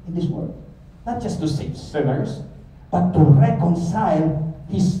came in this world. Not just to save sinners, but to reconcile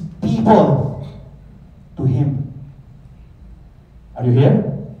His people to Him. Are you here?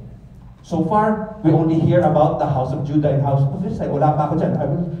 So far, we only hear about the house of Judah and house of Israel. Wala pa ako dyan.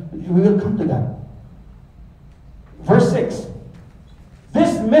 We will come to that. Verse 6.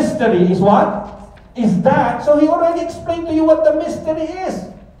 This mystery is what? Is that, so he already explained to you what the mystery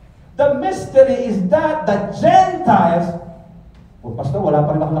is. The mystery is that the Gentiles, oh, Pastor, wala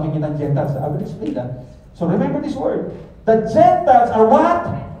pa rin ako nakikita ng Gentiles. I will explain that. So remember this word. The Gentiles are what?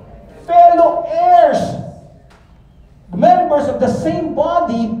 Fellow heirs. Members of the same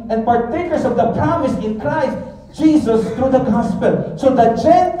body and partakers of the promise in Christ Jesus through the gospel. So the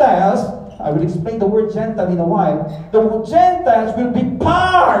Gentiles, I will explain the word Gentile in a while. The Gentiles will be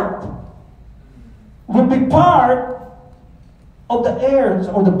part of the heirs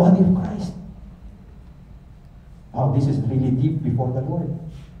or the body of Christ. Oh, this is really deep before the Lord.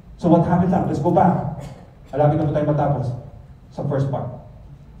 So what happened now? Let's go back. Malapit na po tayo matapos sa first part.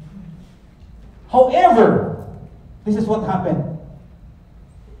 However, this is what happened.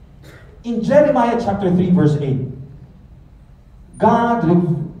 In Jeremiah chapter 3, verse 8, God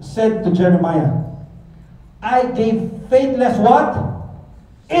said to Jeremiah, I gave faithless what?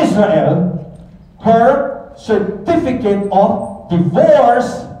 Israel her certificate of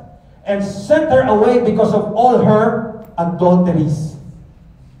divorce and sent her away because of all her adulteries.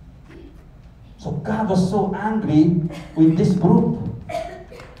 So God was so angry with this group.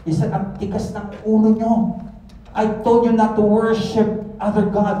 He said, ang tigas ng ulo nyo. I told you not to worship other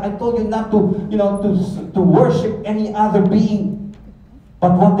gods. I told you not to, to worship any other being.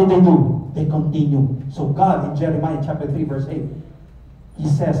 But what did they do? They continue. So God, in Jeremiah chapter 3, verse 8, He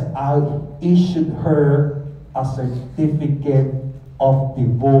says, I issued her a certificate of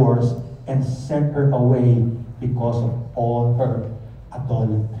divorce and sent her away because of all her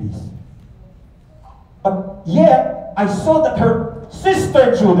idolatries. But yet, I saw that her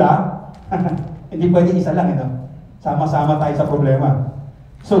sister Judah, hindi pwede isa lang, sama-sama tayo sa problema.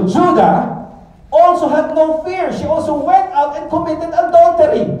 So Judah also had no fear. She also went out and committed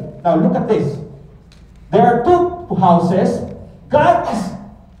adultery. Now look at this. There are two houses. God is,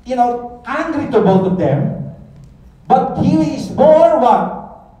 angry to both of them. But He is more what?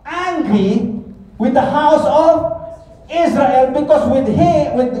 Angry with the house of Israel, because with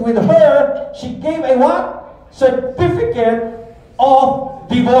her, she gave a what? Certificate of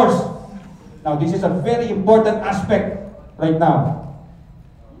divorce. Now, this is a very important aspect right now.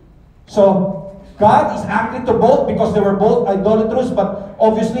 So, God is angry to both because they were both idolatrous, but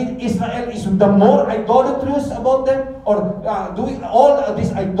obviously Israel is the more idolatrous about them, or doing all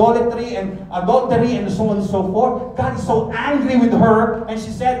this idolatry and adultery and so on and so forth. God is so angry with her, and she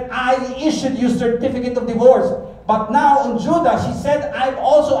said, I issued you certificate of divorce. But now on Judah, she said, I'm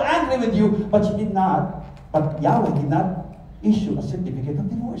also angry with you, but she did not. But Yahweh did not issue a certificate of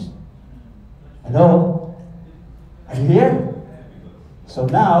divorce. Hello? Are you here? So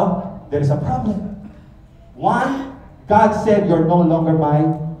now, there is a problem. One, God said, you're no longer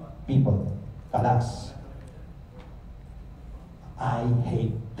my people. Kalas. I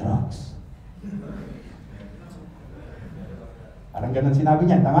hate drugs. Parang ganun sinabi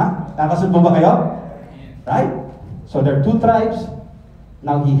niya, tama? Nakasundo ba kayo? Right? So there are two tribes.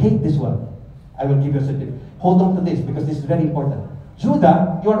 Now he hates this one. I will give you a certificate. Hold on to this because this is very important.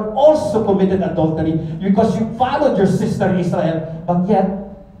 Judah, you are also committed adultery because you followed your sister Israel, but yet,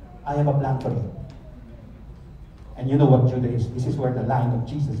 I have a plan for you. And you know what Judah is. This is where the line of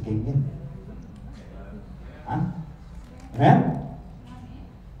Jesus came in. Huh? Amen?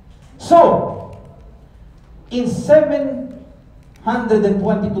 So, in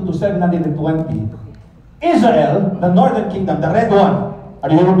 722 to 720, Israel, the northern kingdom, the red one, are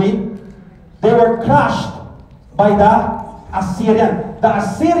you with me? They were crushed by the Assyrian. The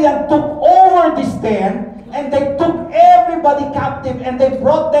Assyrian took over this land, and they took everybody captive, and they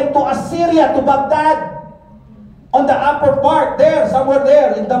brought them to Assyria, to Baghdad. On the upper part, there, somewhere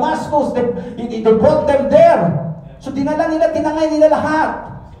there, in Damascus, they brought them there. So tinangay nila lahat.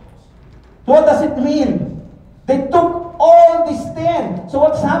 What does it mean? They took all this land. So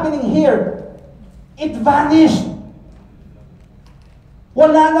what's happening here? It vanished.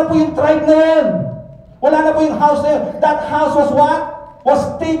 Wala na po yung tribe na yun. Wala na po yung house na yun. That house was what?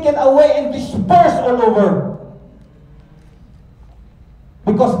 Was taken away and dispersed all over.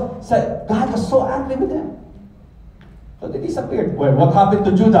 Because God was so angry with them. So they disappeared. Well, what happened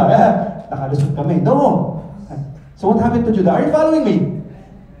to Judah? Nakalusot kami. No. So what happened to Judah? Are you following me?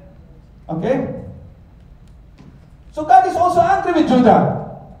 Okay? So God is also angry with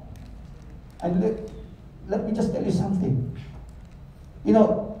Judah. And let me just tell you something.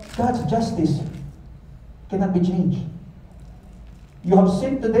 God's justice cannot be changed. You have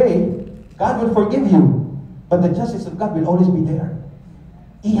sinned today, God will forgive you. But the justice of God will always be there.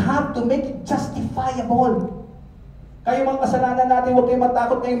 You have to make it justifiable. Kayo mga kasalanan natin, huwag kayo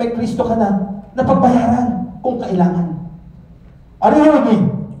matakot ngayon may Kristo ka na pagbayaran kung kailangan. Are you with me?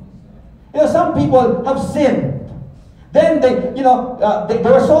 Some people have sinned. Then they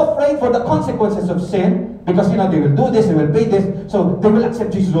were so afraid for the consequences of sin because, they will do this, they will pay this. So they will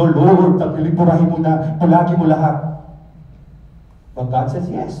accept Jesus. Oh Lord, purahin mo na, pulagi mo lahat. But God says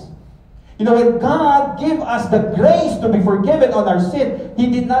yes. When God gave us the grace to be forgiven on our sin,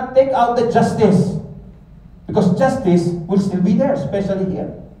 He did not take out the justice. Because justice will still be there, especially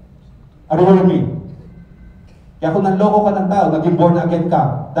here. Are you with me? Kaya kung nanloko ka ng tao, naging born again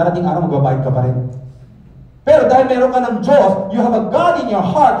ka, darating araw magbabayad ka pa rin. Pero dahil meron ka ng Diyos, you have a God in your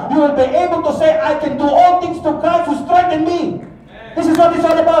heart, you will be able to say, I can do all things through Christ who strengthens me. This is what it's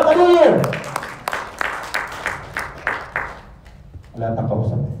all about. Are you here? Wala tang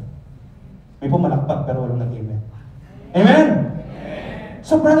kausap. May pumalakpak pero walang nag-amen. Amen?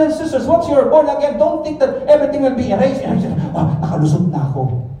 So brothers and sisters, once you're born again, don't think that everything will be erased. Nakalusot na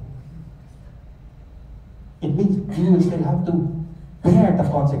ako. you will still have to bear the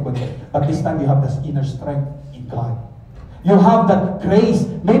consequences. But this time you have this inner strength in God. You have that grace.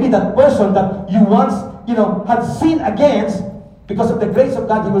 Maybe that person that you once, had sinned against, because of the grace of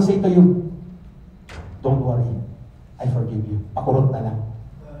God, He will say to you, don't worry, I forgive you. Pakurot na lang.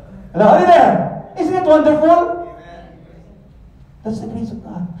 Hello, are you there? Isn't it wonderful? That's the grace of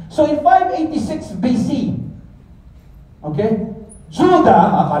God. So in 586 BC, okay,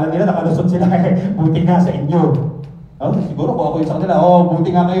 Judah, akala nila nakalusot sila, buti nga sa inyo. Siguro kung ako yun sa kanila,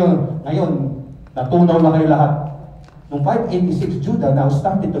 buti nga kayo. Ngayon, natunaw na kayo lahat. Noong 586, Judah now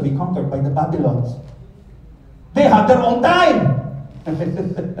started to be conquered by the Babylons. They had their own time.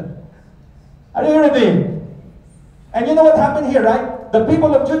 Are you ready? And you know what happened here, right? The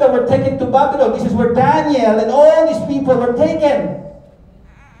people of Judah were taken to Babylon. This is where Daniel and all these people were taken.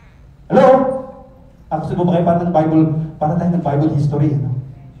 Hello? Ako siguro kayo para tayo ng Bible history.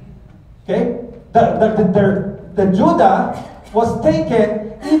 Okay? The Judah was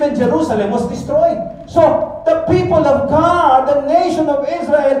taken, even Jerusalem was destroyed. So, the people of God, the nation of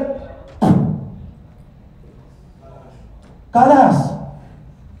Israel, kalas.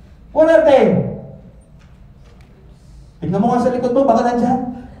 What are they? Tignan mo nga sa likod mo, baka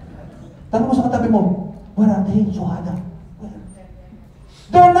nandyan. Tanong mo sa katabi mo, where are they? Suhada.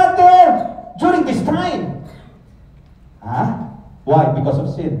 They're not there during this time. Why? Because of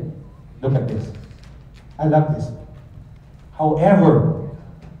sin. Look at this. I love this. However,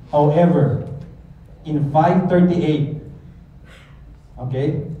 in 538, okay,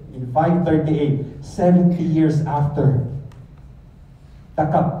 in 538, 70 years after, the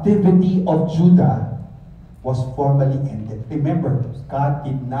captivity of Judah was formally ended. Remember, God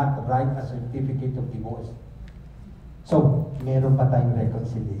did not write a certificate of divorce. So, meron pa tayong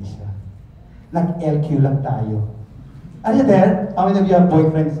reconciliation. Nag-LQ lang tayo. Are you there? How many of you have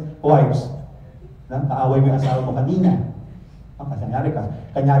boyfriends, wives? Kaaway mo yung asawa mo kanina.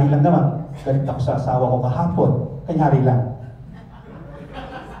 Kanyari lang naman. Galit ako sa asawa ko kahapon. Kanyari lang.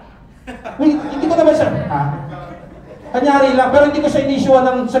 Wait, hindi ko naman siya, kanyari lang, pero hindi ko siya inisyuan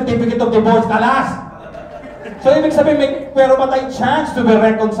ng certificate of divorce, kalas! So, ibig sabihin, pero pa tayong chance to be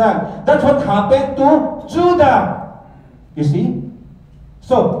reconciled. That's what happened to Judah. You see?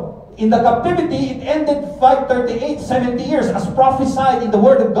 So, in the captivity, it ended 538, 70 years, as prophesied in the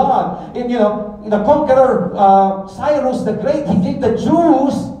Word of God. And, the conqueror, Cyrus the Great, he gave the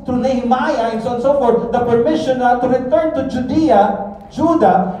Jews, through Nehemiah and so on and so forth, the permission to return to Judah,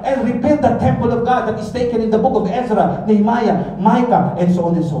 and rebuild the temple of God that is taken in the book of Ezra, Nehemiah, Micah, and so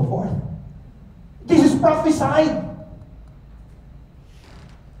on and so forth. This is prophesied.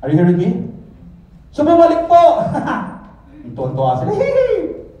 Are you hearing me? So, bumalik po. Tuwan-tuwa sila.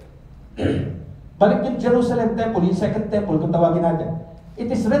 Balik yung Jerusalem temple, yung second temple, kung tawagin natin.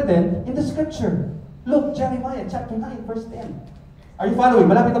 It is written in the scripture. Look, Jeremiah chapter 9, verse 10. Are you following?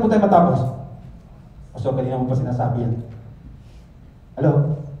 Malapit na po tayo matapos. So, kanina mo pa sinasabi yan.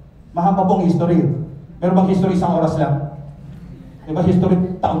 Hello? Mahaba pong history. Meron bang history isang oras lang? Di ba history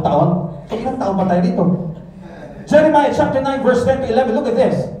taon-taon? So, ilang taon pa tayo dito? Jeremiah chapter 9, verse 10 to 11. Look at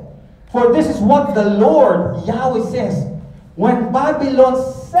this. For this is what the Lord, Yahweh says, when Babylon's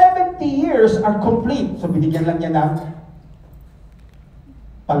 70 years are complete. So, binigyan lang niya ng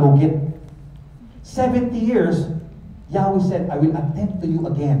palugit. 70 years, Yahweh said, I will attend to you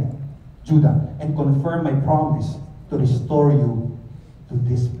again, Judah, and confirm my promise to restore you to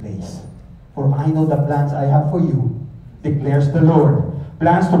this place. For I know the plans I have for you, declares the Lord.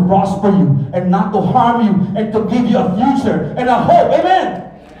 Plans to prosper you and not to harm you and to give you a future and a hope.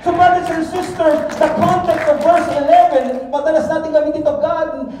 Amen! So brothers and sisters, the context of verse 11, madalas natin gamitin ito,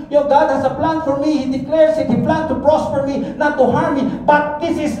 God has a plan for me. He declares it. He planned to prosper me, not to harm me. But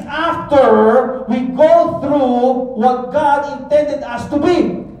this is after we go through what God intended us to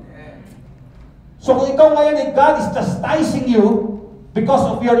be. So kung ikaw ngayon, God is chastising you because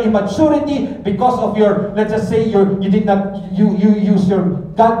of your immaturity, because of your, let's just say, you use your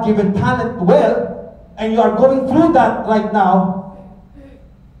God-given talent well, and you are going through that right now,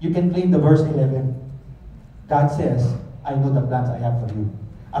 you can claim the verse 11. God says, I know the plans I have for you.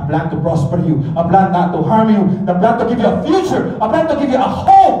 A plan to prosper you, a plan not to harm you, a plan to give you a future, a plan to give you a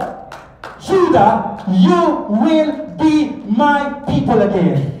hope. Judah, you will be my people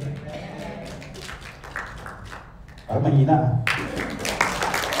again. Parang mahina.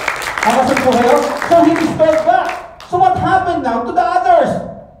 Nakasal po kayo? So he restored back. So what happened now to the others?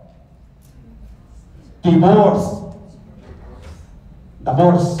 Divorce.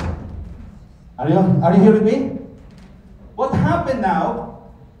 Are you here with me? What happened now?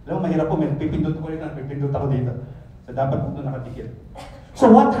 Alam mo, mahirap po, pipindot ako dito. So dapat po ito nakadikit. So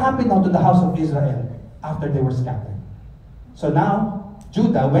what happened now to the house of Israel? after they were scattered. So now,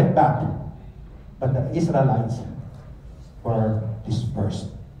 Judah went back, but the Israelites were dispersed.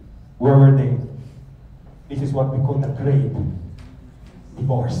 Where were they? This is what we call the great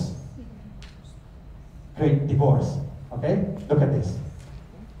divorce. Great divorce. Okay? Look at this.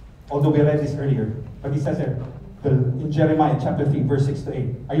 Although we read this earlier, but it says here, in Jeremiah chapter 3, verse 6 to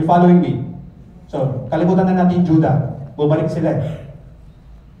 8. Are you following me? So, kalimutan na natin Judah. Bumalik sila.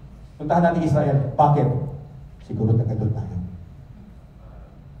 Puntahan natin Israel. Bakit? Siguro taga-doon tayo.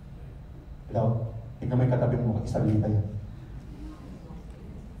 Hello? Tingnan mo yung katabi mo, Israelita yan.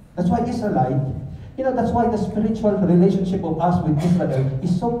 That's why Israelite, that's why the spiritual relationship of us with Israel is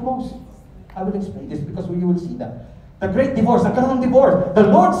so close. I will explain this because you will see that. The great divorce, the current divorce. The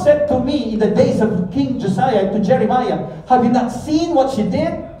Lord said to me in the days of King Josiah to Jeremiah, have you not seen what she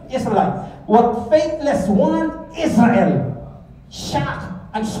did? Israelite. What faithless one? Israel. Shocked.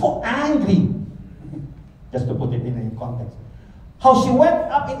 I'm so angry. Just to put it in a context. How she went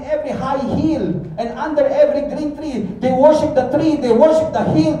up in every high hill and under every green tree. They worship the tree, they worship the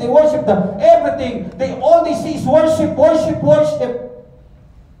hill, they worship the everything. All they see is worship, worship, worship.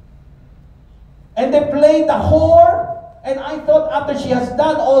 And they played the whore. And I thought after she has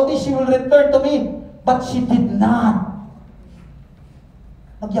done all this, she will return to me. But she did not.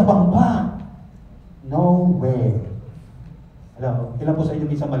 Nagyabang pa. No way. Hello? Ilan po sa inyo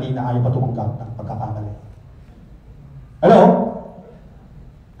minsan mali na ayaw pa tumanggap ng pagkakamali? Hello?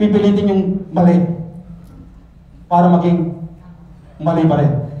 Pipilitin yung mali para maging mali pa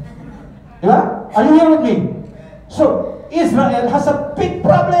rin. Di ba? Are you here with me? So, Israel has a big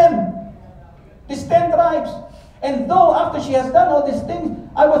problem. These 10 tribes. And though after she has done all these things,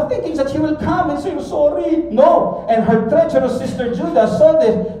 I was thinking that she will come and say, sorry. No. And her treacherous sister Judah saw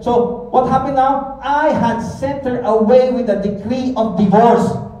this. So, what happened now? I had sent her away with a decree of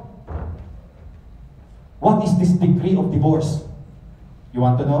divorce. What is this decree of divorce? You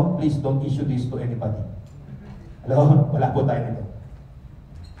want to know? Please don't issue this to anybody. Hello? Wala po tayo nito.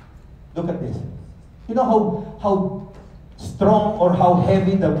 Look at this. You know how strong or how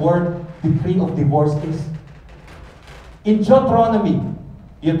heavy the word decree of divorce is? In Deuteronomy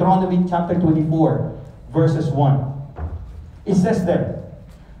chapter 24, verses 1, it says there,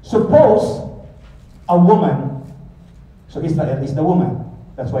 suppose a woman, so Israel is the woman.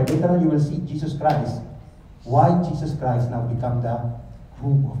 That's why later on you will see Jesus Christ. Why Jesus Christ now become the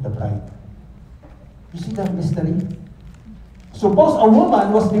groom of the bride. You see that mystery? Suppose a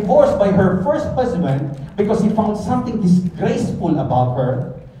woman was divorced by her first husband because he found something disgraceful about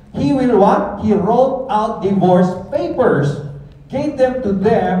her. He will what? He wrote out divorce papers, gave them to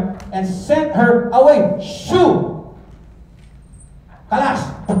them, and sent her away. Shoo! Kalas!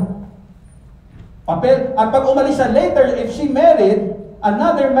 Papel. At pag umalis siya later, if she married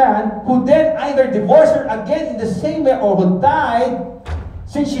another man who then either divorced her again in the same way or who died,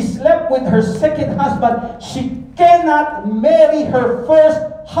 since she slept with her second husband, she cannot marry her first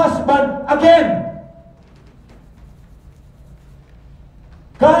husband again.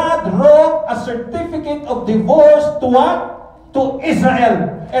 God wrote a certificate of divorce to what? To Israel.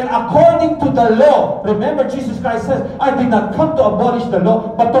 And according to the law, remember Jesus Christ says, I did not come to abolish the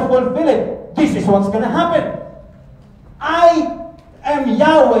law, but to fulfill it. This is what's going to happen. I am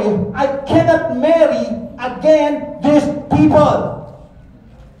Yahweh. I cannot marry again these people.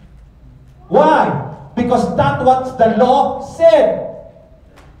 Why? Because that's what the law said.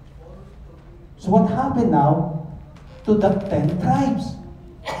 So what happened now to the 10 tribes?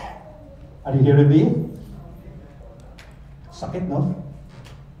 Are you here with me? Sakit, no?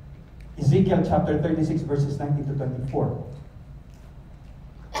 Ezekiel chapter 36, verses 19 to 24.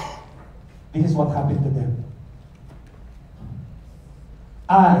 This is what happened to them.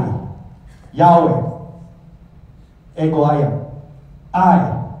 I, Yahweh, Ego I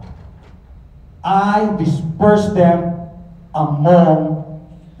am. I disperse them among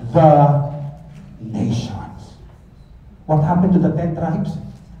the nations. What happened to the 10 tribes?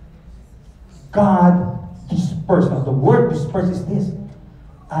 God dispersed. Now the word disperse is this.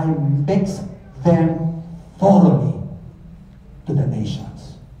 I mix them thoroughly to the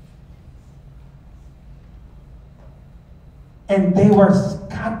nations. And they were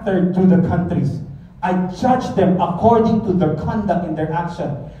scattered through the countries. I judged them according to their conduct and their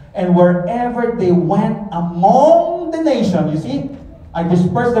action. And wherever they went among the nation, you see, I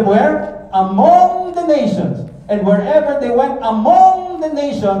dispersed them where? Among the nations. And wherever they went among the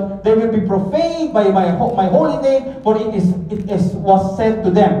nation, they will be profaned by my holy name, for it was said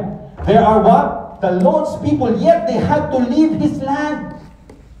to them. There are what? The Lord's people, yet they had to leave His land.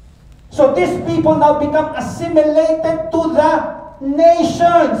 So these people now become assimilated to the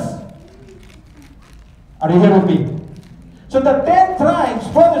nations. Are you here with me? So the 10 tribes,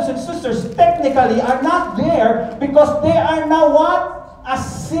 brothers and sisters, technically are not there because they are now what?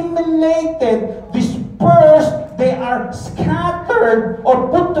 Assimilated, dispersed, they are scattered or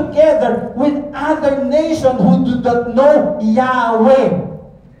put together with other nations who do not know Yahweh.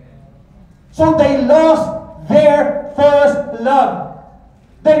 So they lost their first love.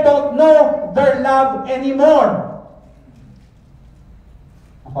 They don't know their love anymore.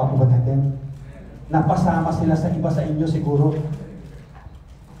 Ako ba natin? Napasama sila sa iba sa inyo siguro.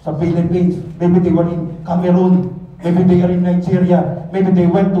 Sa Philippines, maybe they were in Cameroon, maybe they are in Nigeria, maybe they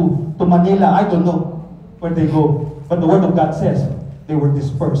went to Manila, I don't know where they go. But the Word of God says, they were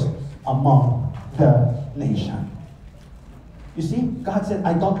dispersed among the nation. You see, God said,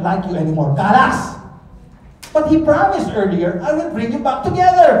 I don't like you anymore. Kalas! But He promised earlier, I will bring you back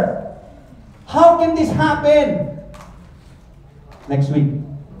together. How can this happen? Next week.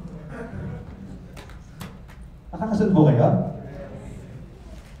 Nakakasunod po kayo?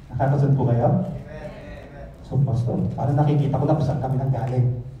 Nakakasunod po kayo? So, Pastor, parang nakikita ko na kung saan kami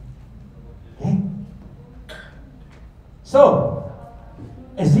nanggaling. Okay? So,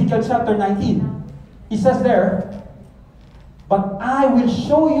 Ezekiel chapter 19, he says there, but I will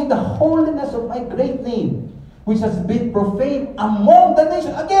show you the holiness of my great name, which has been profaned among the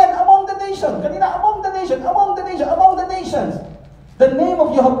nations. Again, among the nations. Kanina, among the nations, among the nations, among the nations. The name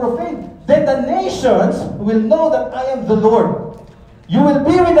of you have profaned. Then the nations will know that I am the Lord. You will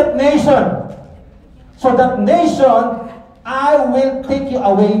be with that nation. So that nation, I will take you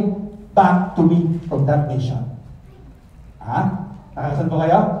away back to me from that nation. Ha? Nakakasan po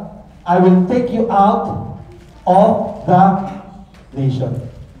kayo? I will take you out of the nation.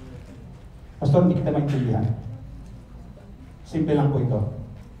 Pastor, hindi kita maintindihan. Simple lang po ito.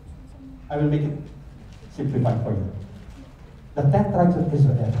 I will make it simplified for you. The 10 tribes of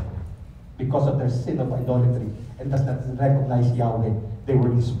Israel, because of their sin of idolatry and does not recognize Yahweh, they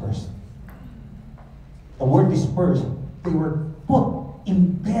were dispersed. The word dispersed, they were put,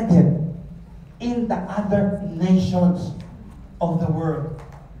 embedded in the other nations of the world.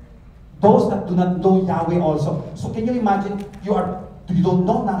 Those that do not know Yahweh also. So can you imagine, you don't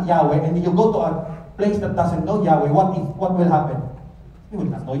know Yahweh, and you go to a place that doesn't know Yahweh, what will happen? You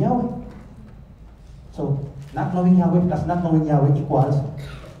will not know Yahweh. So, not knowing Yahweh plus not knowing Yahweh equals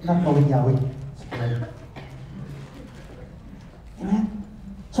not knowing Yahweh. Amen?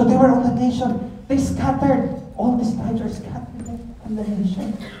 So they were on the nation. They scattered. All these tribes are scattered on the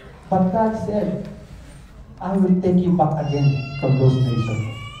nation. But God said, I will take you back again from those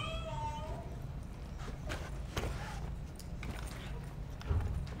nations.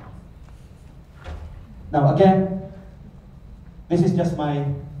 Now again, this is just my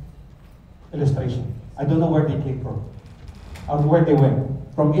illustration. I don't know where they came from, or where they went.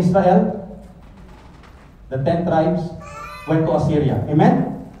 From Israel, the 10 tribes went to Assyria.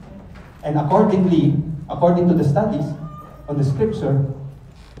 Amen? And according to the studies on the scripture,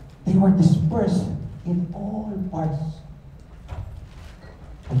 they were dispersed in all parts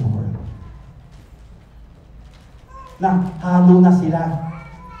of the world. Halo na sila.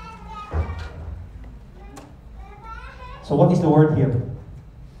 So what is the word here?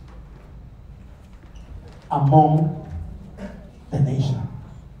 Among the nation.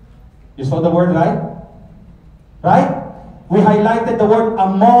 You saw the word, right? Right? We highlighted the word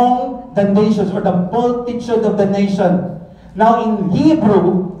among the nations, or the multitude of the nation. Now in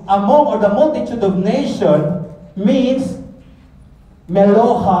Hebrew, among or the multitude of nation means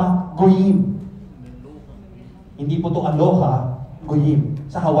Meloha Goyim. Hindi po to Aloha Goyim.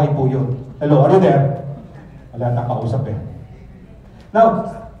 Sa Hawaii po yun. Hello, are you there? Wala na kausap eh.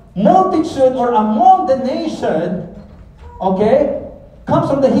 Now, multitude or among the nation, okay, comes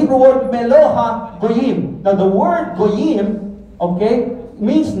from the Hebrew word Meloha Goyim. Now the word Goyim, okay,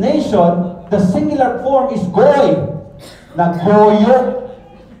 means nation. The singular form is Goy. Nagoyo.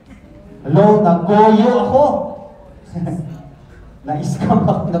 Hello, nagoyo ako. Na-scam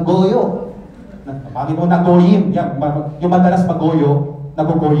ako, nagoyo. Bakit mo nagoyim? Yan, yung madalas magoyo,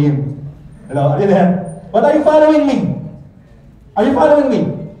 nagogoyim. Hello, are you there? But are you following me? Are you following me?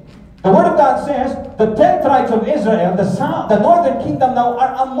 The Word of God says, the 10 tribes of Israel, the northern kingdom now,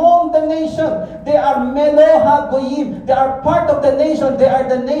 are among the nation. They are Meloha Goyim. They are part of the nation. They are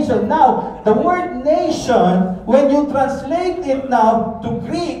the nation. Now, the word nation, when you translate it now to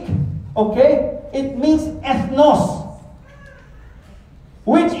Greek, okay, it means ethnos,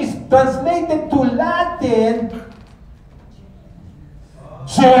 which is translated to Latin,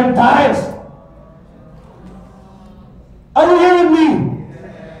 Gentiles. Are you hearing me?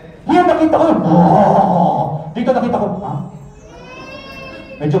 Here nakita ko, dito nakita ko,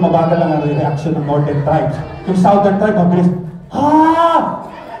 Medyo mabagal lang ang reaction ng northern tribes. Yung southern tribe, mabilis,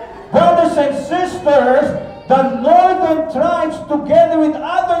 brothers and sisters, the northern tribes, together with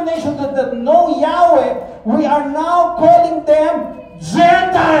other nations that know Yahweh, we are now calling them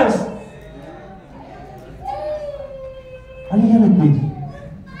Gentiles. Are you hearing me?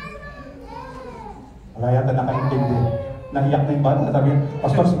 Wala yata nakaintindi. Naiyak na yung bata. Sabi niya,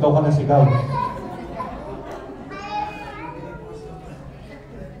 Pastor, sigaw ka na sigaw.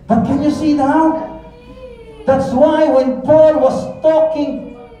 But can you see now? That's why when Paul was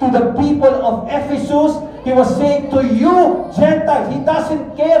talking to the people of Ephesus, he was saying to you, Gentiles, he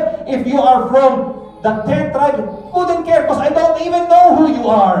doesn't care if you are from the 10th tribe. Wouldn't care because I don't even know who you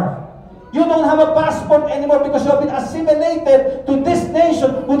are. You don't have a passport anymore because you have been assimilated to this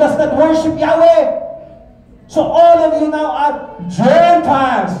nation who does not worship Yahweh. So all of you now are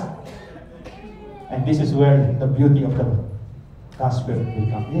Gentiles. And this is where the beauty of the gospel will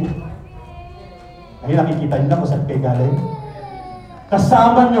come in. Ngayon nakikita nyo na kung saan kayo galing.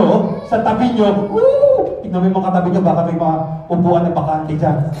 Kasama nyo, sa tabi nyo, tignan mo yung mga katabi nyo, baka may mga upuan na bakante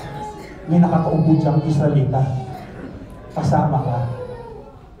dyan. May nakakaupo dyan, Israelita. Kasama ka.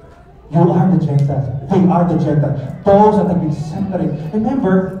 You are the Gentiles. They are the Gentiles. Those that have been separated.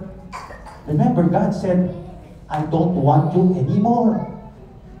 Remember, God said, I don't want you anymore.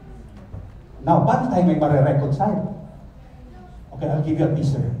 Now, paano tayo may marireconcile? Okay, I'll give you a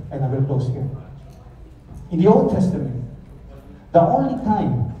teaser and I will close here. In the Old Testament, the only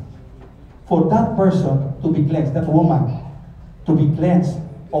time for that person to be cleansed, that woman, to be cleansed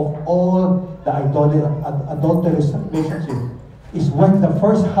of all the adulterous relationship is when the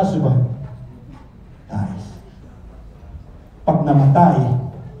first husband dies. Pag namatay,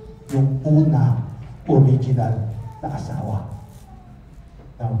 yung una original na asawa.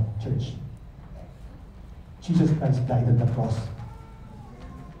 Now, church, Jesus Christ died on the cross.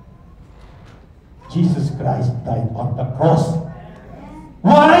 Jesus Christ died on the cross.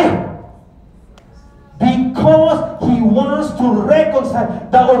 Why? Because He wants to reconcile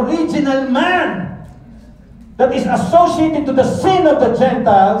the original man that is associated to the sin of the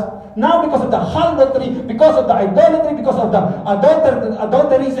Gentiles. Now because of the harlotry, because of the idolatry, because of the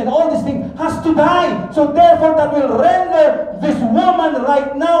adulteries and all these things, has to die. So therefore that will render this woman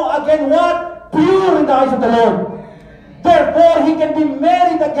right now again what? Pure in the eyes of the Lord. Therefore he can be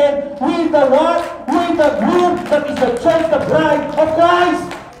married again with the what? With the groom that is the church, the bride of Christ.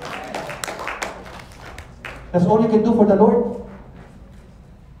 That's all you can do for the Lord.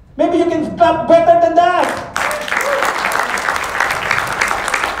 Maybe you can clap better than that.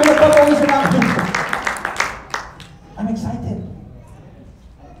 I'm excited.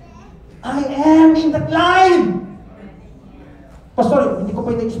 I am in that line. Pastor, hindi ko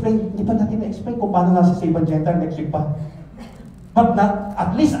pa na-explain, hindi pa natin na-explain kung paano nasa save ang Gentile next week pa. But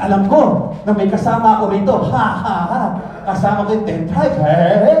at least alam ko na may kasama ako rito. Kasama ko yung 10 tribes.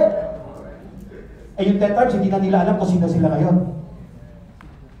 Eh yung 10 tribes, hindi na nila alam kung sino sila ngayon.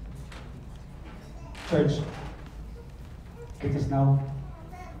 Church, it is now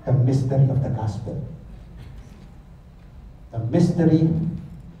the mystery of the gospel. The mystery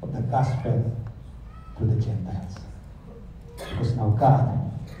of the gospel to the Gentiles. Because now God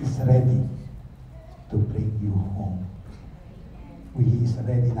is ready to bring you home. He is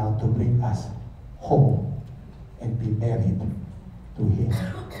ready now to bring us home and be married to Him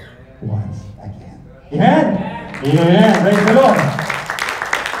once again. Amen? Amen. Praise the Lord.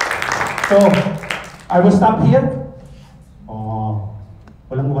 So, I will stop here.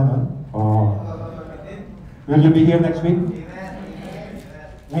 Walang mo ba nun? Will you be here next week?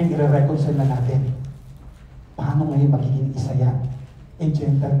 Ngayon, i-reconcile na natin. Paano ngayon magiging isa yan? And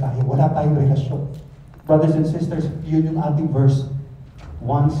Gentile tayo. Wala tayong relasyon. Brothers and sisters, yun yung ating verse.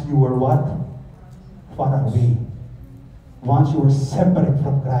 Once you were what? Far away. Once you were separate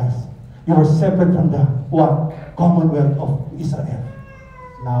from Christ. You were separate from the what? Commonwealth of Israel.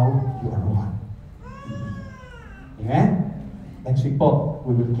 Now, you are one. Amen? Next week po,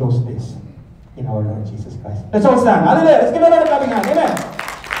 we will close this in our Lord Jesus Christ. Let's all stand. Hallelujah. Let's give a lot of clapping hand. Amen.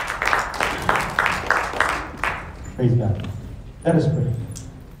 Praise God. Let us pray.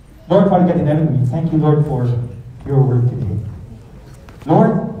 Lord, Father God in heaven, we thank you, Lord, for your word today.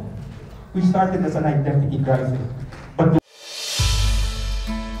 Lord, we started as an identity crisis.